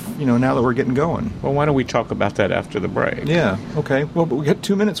be, now that we're getting going? Well, why don't we talk about that after the break? Yeah, okay. Well, but we got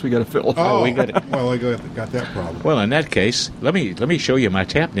 2 minutes we got to fill. Oh, we got it. Well, I got that problem. Well, in that case, let me show you my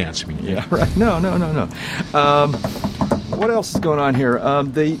tap dancing. Yeah, right. No. What else is going on here? I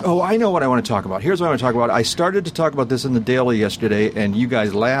know what I want to talk about. Here's what I want to talk about. I started to talk about this in the Daily yesterday, and you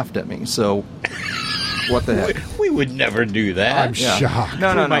guys laughed at me, so... What the heck? We would never do that. I'm shocked.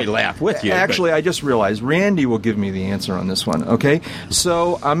 No. We might laugh with you. Actually, I just realized Randy will give me the answer on this one. Okay,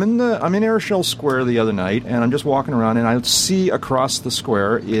 so I'm in Airshell Square the other night, and I'm just walking around, and I see across the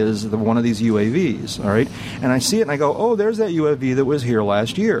square is one of these UAVs. All right, and I see it, and I go, "Oh, there's that UAV that was here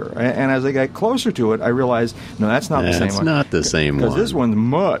last year." And as I got closer to it, I realized, no, that's not the same one. It's not the same one. Because this one's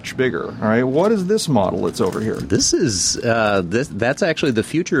much bigger. All right, what is this model that's over here? This is that's actually the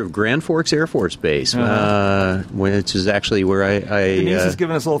future of Grand Forks Air Force Base. Which is actually where Denise is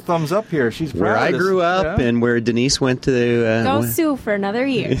giving us a little thumbs up here. She's proud where of I this. grew up and where Denise went to. Go Sioux for another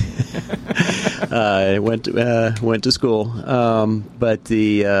year. Went to school, but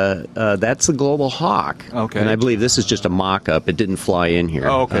that's the Global Hawk. Okay, and I believe this is just a mock-up. It didn't fly in here.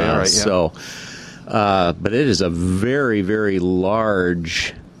 Oh, okay, all right. Yeah. So, but it is a very, very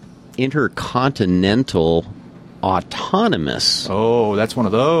large intercontinental autonomous. Oh, that's one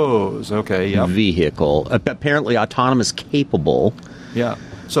of those. Okay, yeah. Vehicle, apparently autonomous capable. Yeah.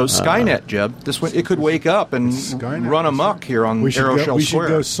 So Skynet, Jeb, it could wake up and run amok here on Aeroshell Square. We should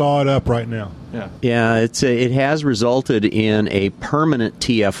go saw it up right now. Yeah. Yeah, it has resulted in a permanent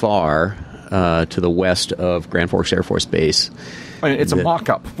TFR to the west of Grand Forks Air Force Base. I mean, it's a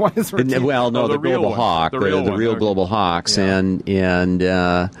mock-up. Why is there the Global Hawk, the real Global Hawks, and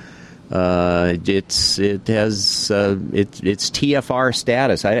it's TFR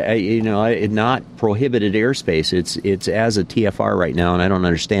status. Not prohibited airspace. It's as a TFR right now, and I don't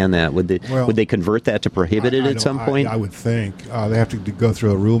understand that. Would they convert that to prohibited at some point? I would think they have to go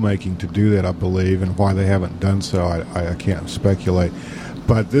through a rulemaking to do that, I believe, and why they haven't done so, I can't speculate.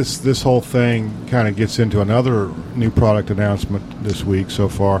 But this whole thing kind of gets into another new product announcement this week so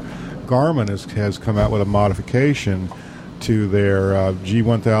far. Garmin has come out with a modification to their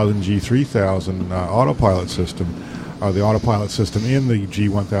G1000, G3000 autopilot system, the autopilot system in the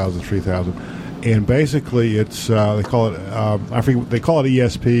G1000, 3000, and basically it's they call it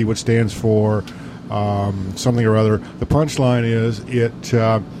ESP, which stands for something or other. The punchline is it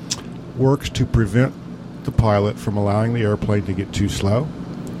works to prevent the pilot from allowing the airplane to get too slow,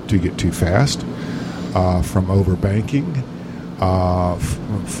 to get too fast, from overbanking, a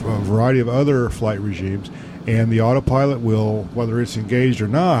variety of other flight regimes. And the autopilot will, whether it's engaged or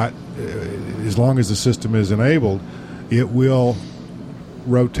not, as long as the system is enabled, it will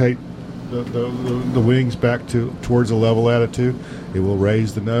rotate the wings back towards a level attitude. It will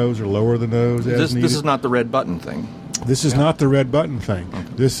raise the nose or lower the nose as needed. This is not the red button thing. This is not the red button thing.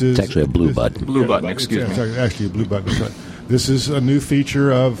 This is it's actually a blue button. Blue button, excuse me. It's actually a blue button. This is a new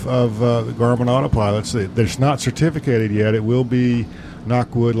feature of the Garmin autopilots. It's not certificated yet. It will be,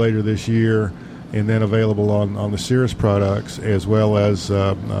 knock wood, later this year, and then available on the Cirrus products, as well as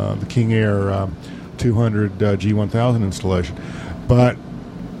the King Air 200 G1000 installation. But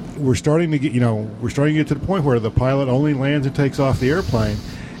we're starting to get to the point where the pilot only lands and takes off the airplane,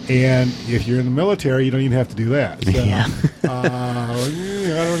 and if you're in the military, you don't even have to do that. So,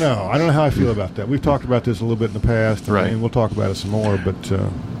 I don't know. I don't know how I feel about that. We've talked about this a little bit in the past, and we'll talk about it some more. But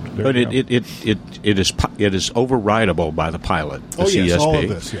it is overridable by the pilot. The CSP. Yes, all of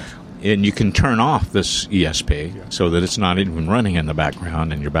this. Yes. And you can turn off this ESP so that it's not even running in the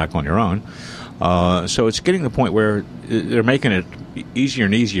background and you're back on your own. So it's getting to the point where they're making it easier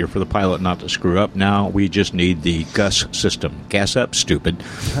and easier for the pilot not to screw up. Now we just need the GUS system. Gas up, stupid.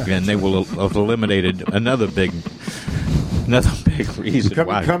 And they will have eliminated another big reason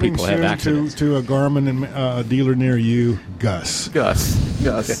why people have accidents. To a Garmin and dealer near you, GUS. GUS.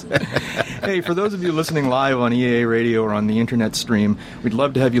 Hey, for those of you listening live on EAA Radio or on the internet stream, we'd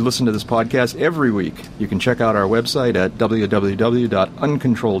love to have you listen to this podcast every week. You can check out our website at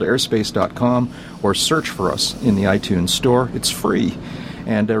www.uncontrolledairspace.com or search for us in the iTunes Store. It's free.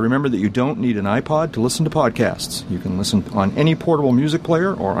 And remember that you don't need an iPod to listen to podcasts. You can listen on any portable music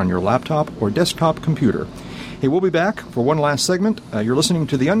player or on your laptop or desktop computer. Hey, we'll be back for one last segment. You're listening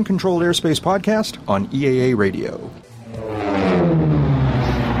to the Uncontrolled Airspace Podcast on EAA Radio.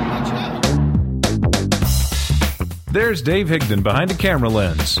 There's Dave Higdon behind a camera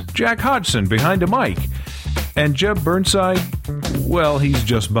lens, Jack Hodgson behind a mic, and Jeb Burnside, well, he's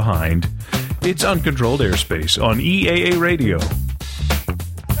just behind. It's Uncontrolled Airspace on EAA Radio.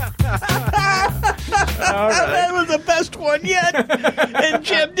 All right. That was the best one yet, and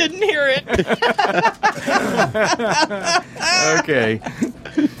Jeb didn't hear it. Okay.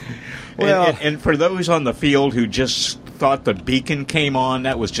 Well, and for those on the field who just thought the beacon came on,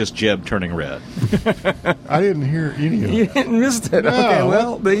 that was just Jeb turning red. I didn't hear any of it. You missed it. No. Okay,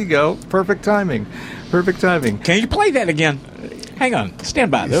 well, there you go. Perfect timing. Can you play that again? Hang on.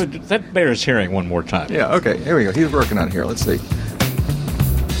 Stand by. That bears hearing one more time. Yeah, okay. Here we go. He's working on it here. Let's see.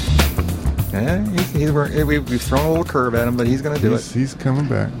 Yeah, we've thrown a little curve at him, but he's going to do it. He's coming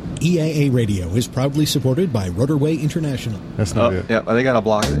back. EAA Radio is proudly supported by Rotorway International. That's not it. Yeah, they got to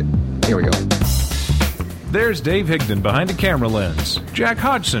block it. Here we go. There's Dave Higdon behind a camera lens, Jack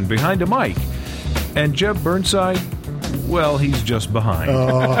Hodgson behind a mic, and Jeb Burnside, well, he's just behind.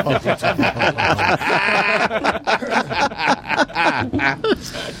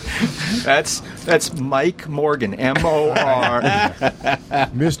 That's Mike Morgan, M-O-R.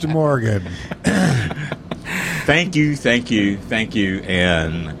 Mr. Morgan. Thank you,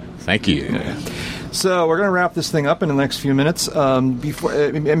 and thank you. So we're going to wrap this thing up in the next few minutes. And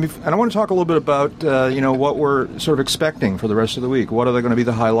I want to talk a little bit about what we're sort of expecting for the rest of the week. What are going to be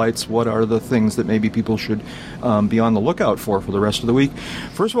the highlights? What are the things that maybe people should be on the lookout for the rest of the week?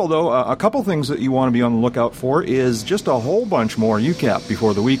 First of all, though, a couple things that you want to be on the lookout for is just a whole bunch more UCAP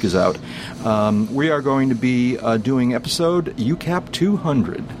before the week is out. We are going to be doing episode UCAP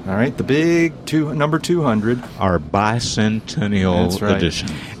 200. All right, the big number 200, our bicentennial edition.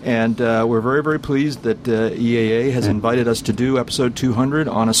 And we're very, very pleased that EAA has invited us to do episode 200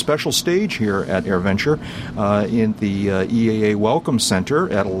 on a special stage here at AirVenture in the EAA Welcome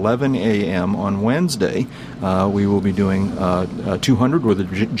Center at 11 a.m. on Wednesday. We will be doing 200 with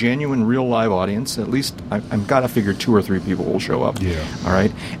a genuine, real live audience. At least I've got to figure 2 or 3 people will show up. Yeah. All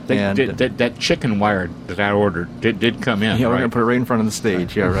right. That chicken wire that I ordered did come in. Yeah, right? We're going to put it right in front of the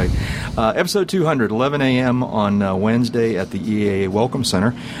stage. Yeah, right. Episode 200, 11 a.m. on Wednesday at the EAA Welcome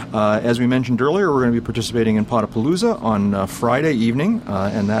Center. As we mentioned earlier, we're going to be participating in Potapalooza on Friday evening,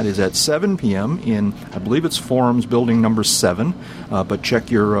 and that is at 7 p.m. in, I believe it's Forums Building number 7, but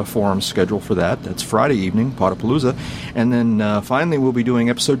check your Forums schedule for that. That's Friday evening, Potapalooza. And then finally, we'll be doing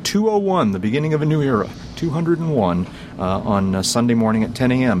episode 201, the beginning of a new era, 201, on Sunday morning at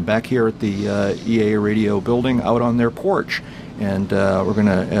 10 a.m. back here at the EAA Radio building out on their porch. And we're going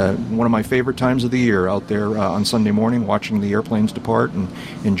to, one of my favorite times of the year, out there on Sunday morning, watching the airplanes depart and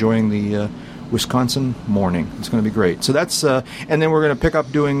enjoying the Wisconsin morning. It's going to be great. So that's, and then we're going to pick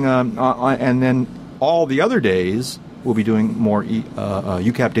up doing, and then all the other days, we'll be doing more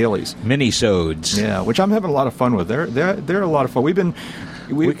UCAP dailies. Mini-sodes. Yeah, which I'm having a lot of fun with. They're a lot of fun.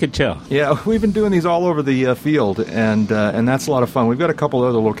 We could tell. Yeah, we've been doing these all over the field, and that's a lot of fun. We've got a couple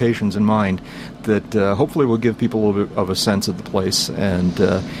other locations in mind that hopefully will give people a little bit of a sense of the place, and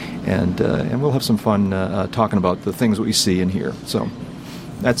we'll have some fun talking about the things that we see and hear. So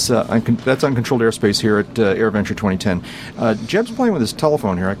that's Uncontrolled Airspace here at AirVenture 2010. Jeb's playing with his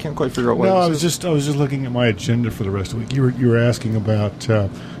telephone here. I can't quite figure out what. No, I was just looking at my agenda for the rest of the week. You were asking about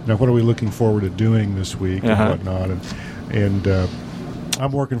what are we looking forward to doing this week and whatnot, and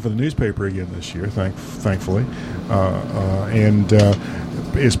I'm working for the newspaper again this year, thankfully, and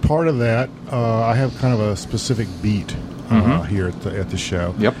as part of that, I have kind of a specific beat here at the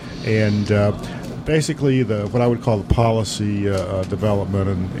show. Yep. And basically, what I would call the policy development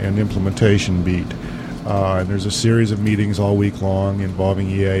and implementation beat. And there's a series of meetings all week long involving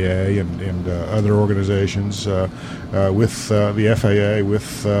EAA and other organizations with the FAA,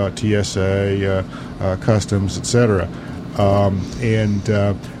 with TSA, Customs, etc. And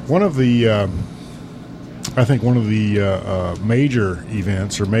one of the, I think one of the major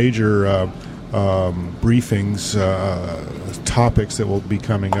events or major briefings, topics that will be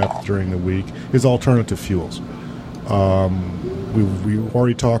coming up during the week is alternative fuels. We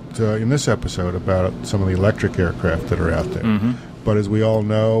already talked in this episode about some of the electric aircraft that are out there. But as we all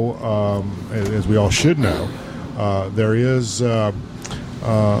know, as we all should know, there is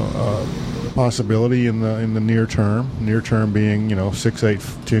possibility in the near term being 6, 8,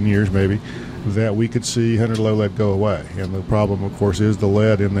 10 years maybe, that we could see 100 low lead go away. And the problem, of course, is the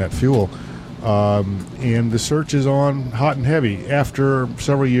lead in that fuel. And the search is on hot and heavy after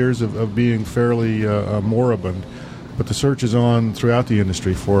several years of being fairly moribund. But the search is on throughout the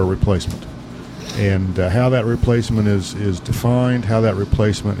industry for a replacement. And how that replacement is defined, how that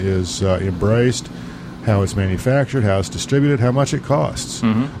replacement is embraced, how it's manufactured, how it's distributed, how much it costs,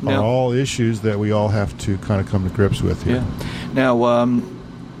 are all issues that we all have to kind of come to grips with here. Yeah. Now, I'm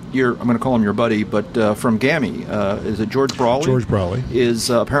going to call him your buddy, but from GAMI, is it George Brawley? George Brawley is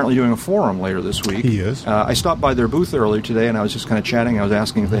apparently doing a forum later this week. He is. I stopped by their booth earlier today, and I was just kind of chatting. I was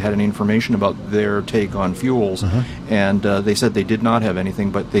asking if they had any information about their take on fuels, and they said they did not have anything,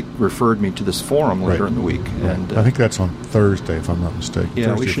 but they referred me to this forum later in the week. And I think that's on Thursday, if I'm not mistaken.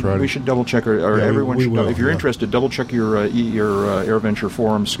 Yeah, Thursday, we should double check, or yeah, everyone we should. will, If you're interested, double check your AirVenture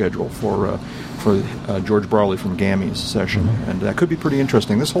forum schedule for George Brawley from GAMI's session, and that could be pretty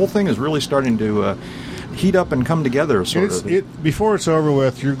interesting. This whole thing is really starting to heat up and come together. Before it's over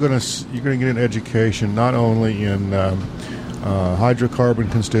with, you're going to get an education not only in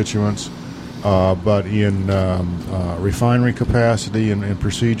hydrocarbon constituents, but in refinery capacity and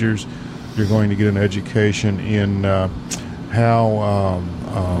procedures. You're going to get an education in how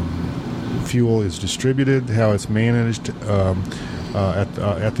fuel is distributed, how it's managed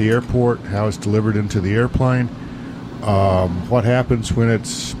at the airport, how it's delivered into the airplane, what happens when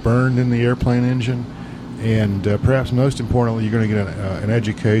it's burned in the airplane engine, and perhaps most importantly, you're going to get an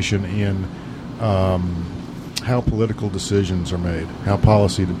education in how political decisions are made, how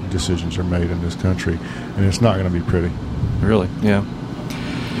policy decisions are made in this country, and it's not going to be pretty. Really? Yeah.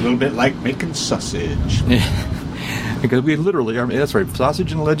 A little bit like making sausage. Because we literally are. That's right,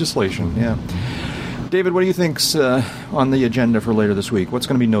 sausage and legislation. Yeah. David, what do you think's on the agenda for later this week? What's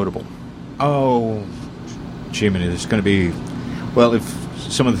going to be notable? Oh, Jiminy, there's going to be, well, if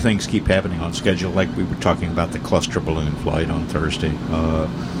some of the things keep happening on schedule, like we were talking about the cluster balloon flight on Thursday,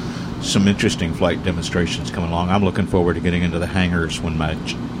 some interesting flight demonstrations coming along. I'm looking forward to getting into the hangars when my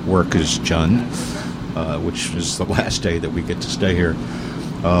work is done, which is the last day that we get to stay here.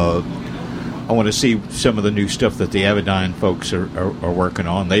 I want to see some of the new stuff that the Avidyne folks are working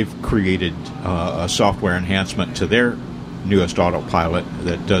on. They've created a software enhancement to their newest autopilot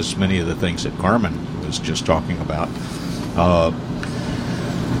that does many of the things that Garmin was just talking about.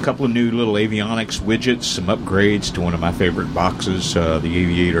 A couple of new little avionics widgets, some upgrades to one of my favorite boxes, the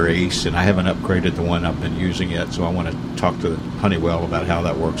Aviator Ace, and I haven't upgraded the one I've been using yet, so I want to talk to Honeywell about how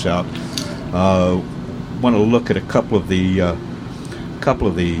that works out. Want to look at a couple of the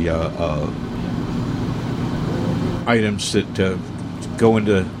items that go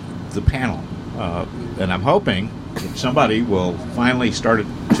into the panel, and I'm hoping that somebody will finally start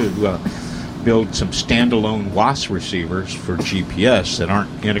to build some standalone WAAS receivers for GPS that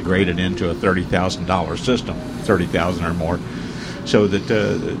aren't integrated into a $30,000 system, $30,000 or more, so that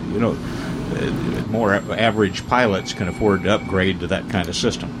more average pilots can afford to upgrade to that kind of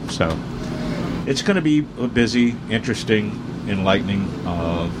system. So it's going to be busy, interesting, enlightening,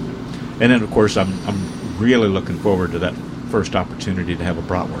 and then of course I'm really looking forward to that first opportunity to have a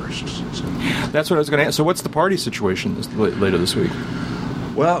bratwurst. So. That's what I was going to ask. So what's the party situation later this week?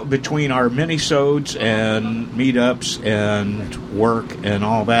 Well, between our mini-sodes and meetups and work and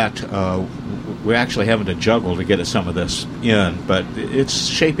all that, we're actually having to juggle to get some of this in, but it's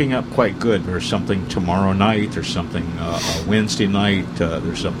shaping up quite good. There's something tomorrow night, there's something Wednesday night,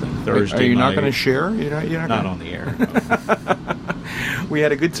 there's something Thursday night. Are you not going to share? You're not on the air. We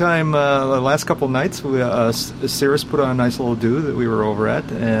had a good time the last couple of nights. Cirrus put on a nice little do that we were over at,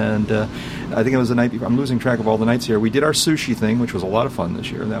 and I think it was the night before. I'm losing track of all the nights here. We did our sushi thing, which was a lot of fun this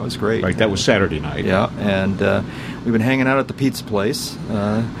year. That was great. Right, that was Saturday night. Yeah, and we've been hanging out at the pizza place.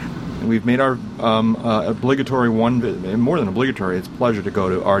 We've made our obligatory more than obligatory. It's a pleasure to go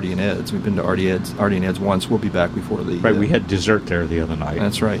to Artie and Ed's. We've been to Artie and Ed's once. We'll be back before the... Right, we had dessert there the other night.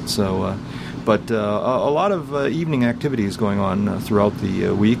 That's right. So... But a lot of evening activities going on throughout the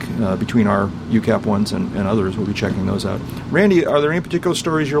week between our UCAP ones and others. We'll be checking those out. Randy, are there any particular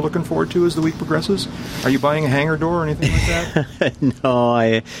stories you're looking forward to as the week progresses? Are you buying a hangar door or anything like that?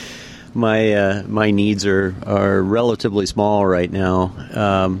 No, my needs are relatively small right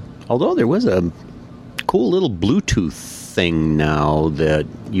now. Although there was a cool little Bluetooth thing now that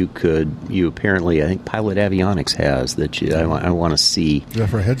you apparently, I think Pilot Avionics has, that I want to see. Is that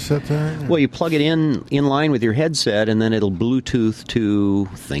for a headset there? Well, you plug it in line with your headset, and then it'll Bluetooth to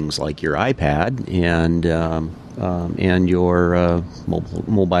things like your iPad and your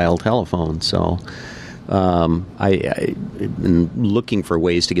mobile telephone. So I've been looking for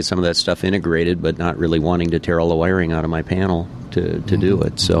ways to get some of that stuff integrated, but not really wanting to tear all the wiring out of my panel to do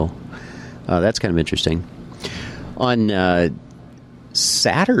it. So that's kind of interesting. On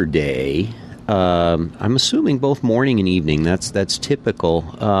Saturday, I'm assuming both morning and evening. That's typical.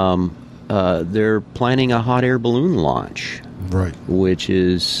 They're planning a hot air balloon launch, right? Which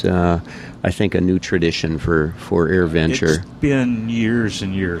is, I think, a new tradition for AirVenture. It's been years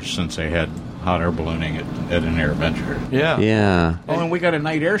and years since they had hot air ballooning at an AirVenture. Yeah. Oh, and we got a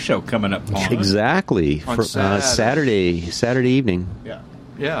night air show coming up on exactly on Saturday evening.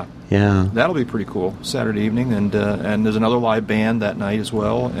 Yeah. That'll be pretty cool. Saturday evening, and there's another live band that night as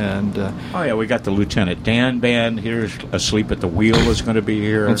well. And we got the Lieutenant Dan band here. Asleep at the Wheel is going to be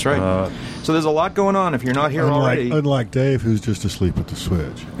here. That's right. So there's a lot going on. If you're not here already, unlike Dave, who's just asleep at the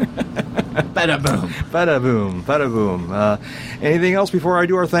switch. Bada boom, bada boom, bada boom. Anything else before I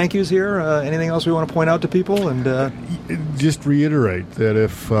do our thank yous here? Anything else we want to point out to people? And just reiterate that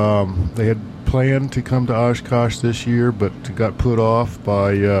if they had planned to come to Oshkosh this year, but got put off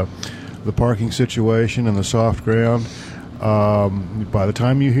by the parking situation and the soft ground, by the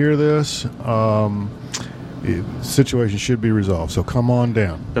time you hear this, the situation should be resolved. So come on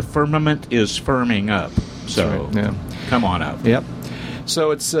down. The firmament is firming up. So come on up. Yep.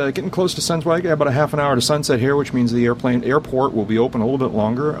 So it's getting close to sunset. About a half an hour to sunset here, which means the airport will be open a little bit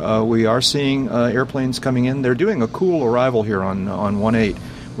longer. We are seeing airplanes coming in. They're doing a cool arrival here on 1-8,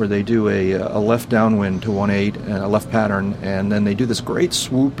 where they do a left downwind to 1-8 and a left pattern, and then they do this great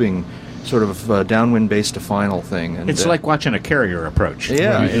swooping sort of downwind base to final thing. And it's like watching a carrier approach.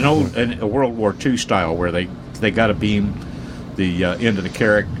 Yeah. In a World War II style where they got to beam the end of the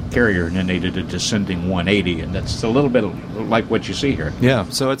carrier, and then they did a descending 180, and that's a little bit like what you see here. Yeah,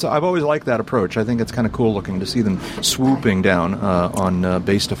 so I've always liked that approach. I think it's kind of cool looking to see them swooping down on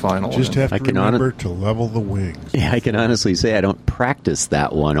base to final. Just have to remember to level the wings. Yeah, I can honestly say I don't practice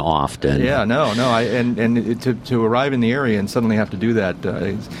that one often. Yeah, no, to arrive in the area and suddenly have to do that,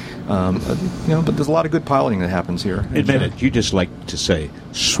 but there's a lot of good piloting that happens here. Admit it, you just like to say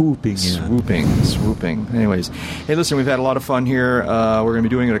swooping. Anyways, hey, listen, we've had a lot of fun here. We're going to be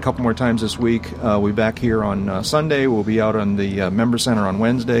doing it couple more times this week. We'll be back here on Sunday. We'll be out on the Member Center on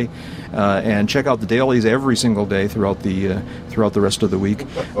Wednesday. And check out the dailies every single day throughout the rest of the week.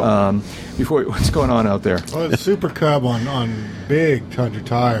 What's going on out there? Well, the Super Cub on big Tundra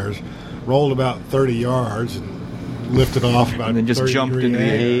tires rolled about 30 yards and lifted off about and then just jumped into the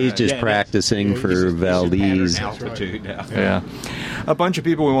air. He's just practicing for Valdez. Altitude. Yeah. A bunch of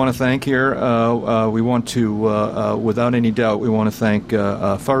people we want to thank here. We want to, without any doubt, we want to thank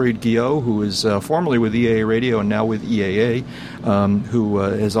Farid Guillot, who is formerly with EAA Radio and now with EAA, who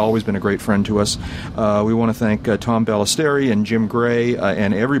has always been a great friend to us. We want to thank Tom Ballesteri and Jim Gray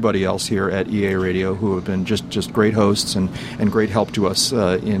and everybody else here at EAA Radio who have been just great hosts and great help to us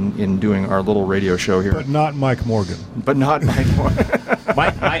in doing our little radio show here. But not Mike Morgan. But not Mike Morgan.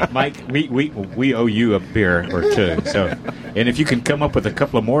 Mike, we owe you a beer or two. So, and if you can come up with a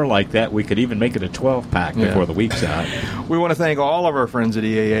couple of more like that, we could even make it a 12-pack before the week's out. We want to thank all of our friends at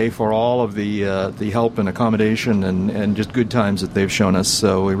EAA for all of the help and accommodation and just good times that they've shown us.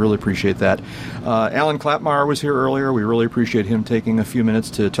 So we really appreciate that. Alan Klappmeyer was here earlier. We really appreciate him taking a few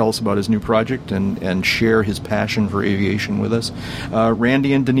minutes to tell us about his new project and share his passion for aviation with us.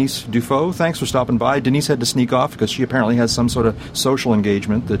 Randy and Denise Dufault, thanks for stopping by. Denise had to sneak off because she apparently has some sort of social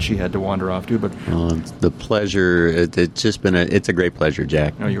engagement that she had to wander off to. But the pleasure, it's a great pleasure,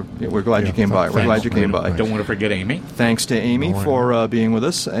 Jack. No, we're glad you came by. We're glad you came by. Don't want to forget Amy. Thanks to Amy for being with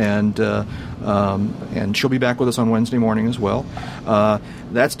us, and she'll be back with us on Wednesday morning as well.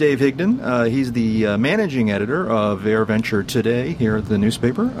 That's Dave Higdon. He's the managing editor of AirVenture Today here at the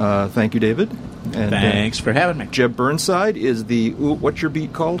newspaper. Thank you, David. And, thanks for having me. Jeb Burnside is the what's your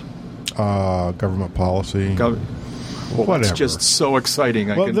beat called? Government policy. Whatever. It's just so exciting.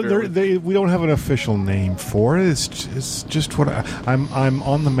 We don't have an official name for it. It's just what I'm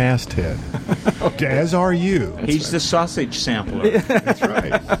on the masthead, as are you. He's the sausage sampler. That's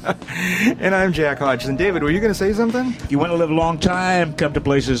right. And I'm Jack Hodgson. David, were you going to say something? If you want to live a long time, come to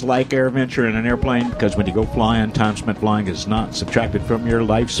places like AirVenture in an airplane, because when you go flying, time spent flying is not subtracted from your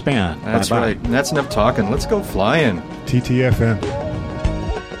lifespan. That's Bye-bye. right. And that's enough talking. Let's go flying. TTFN.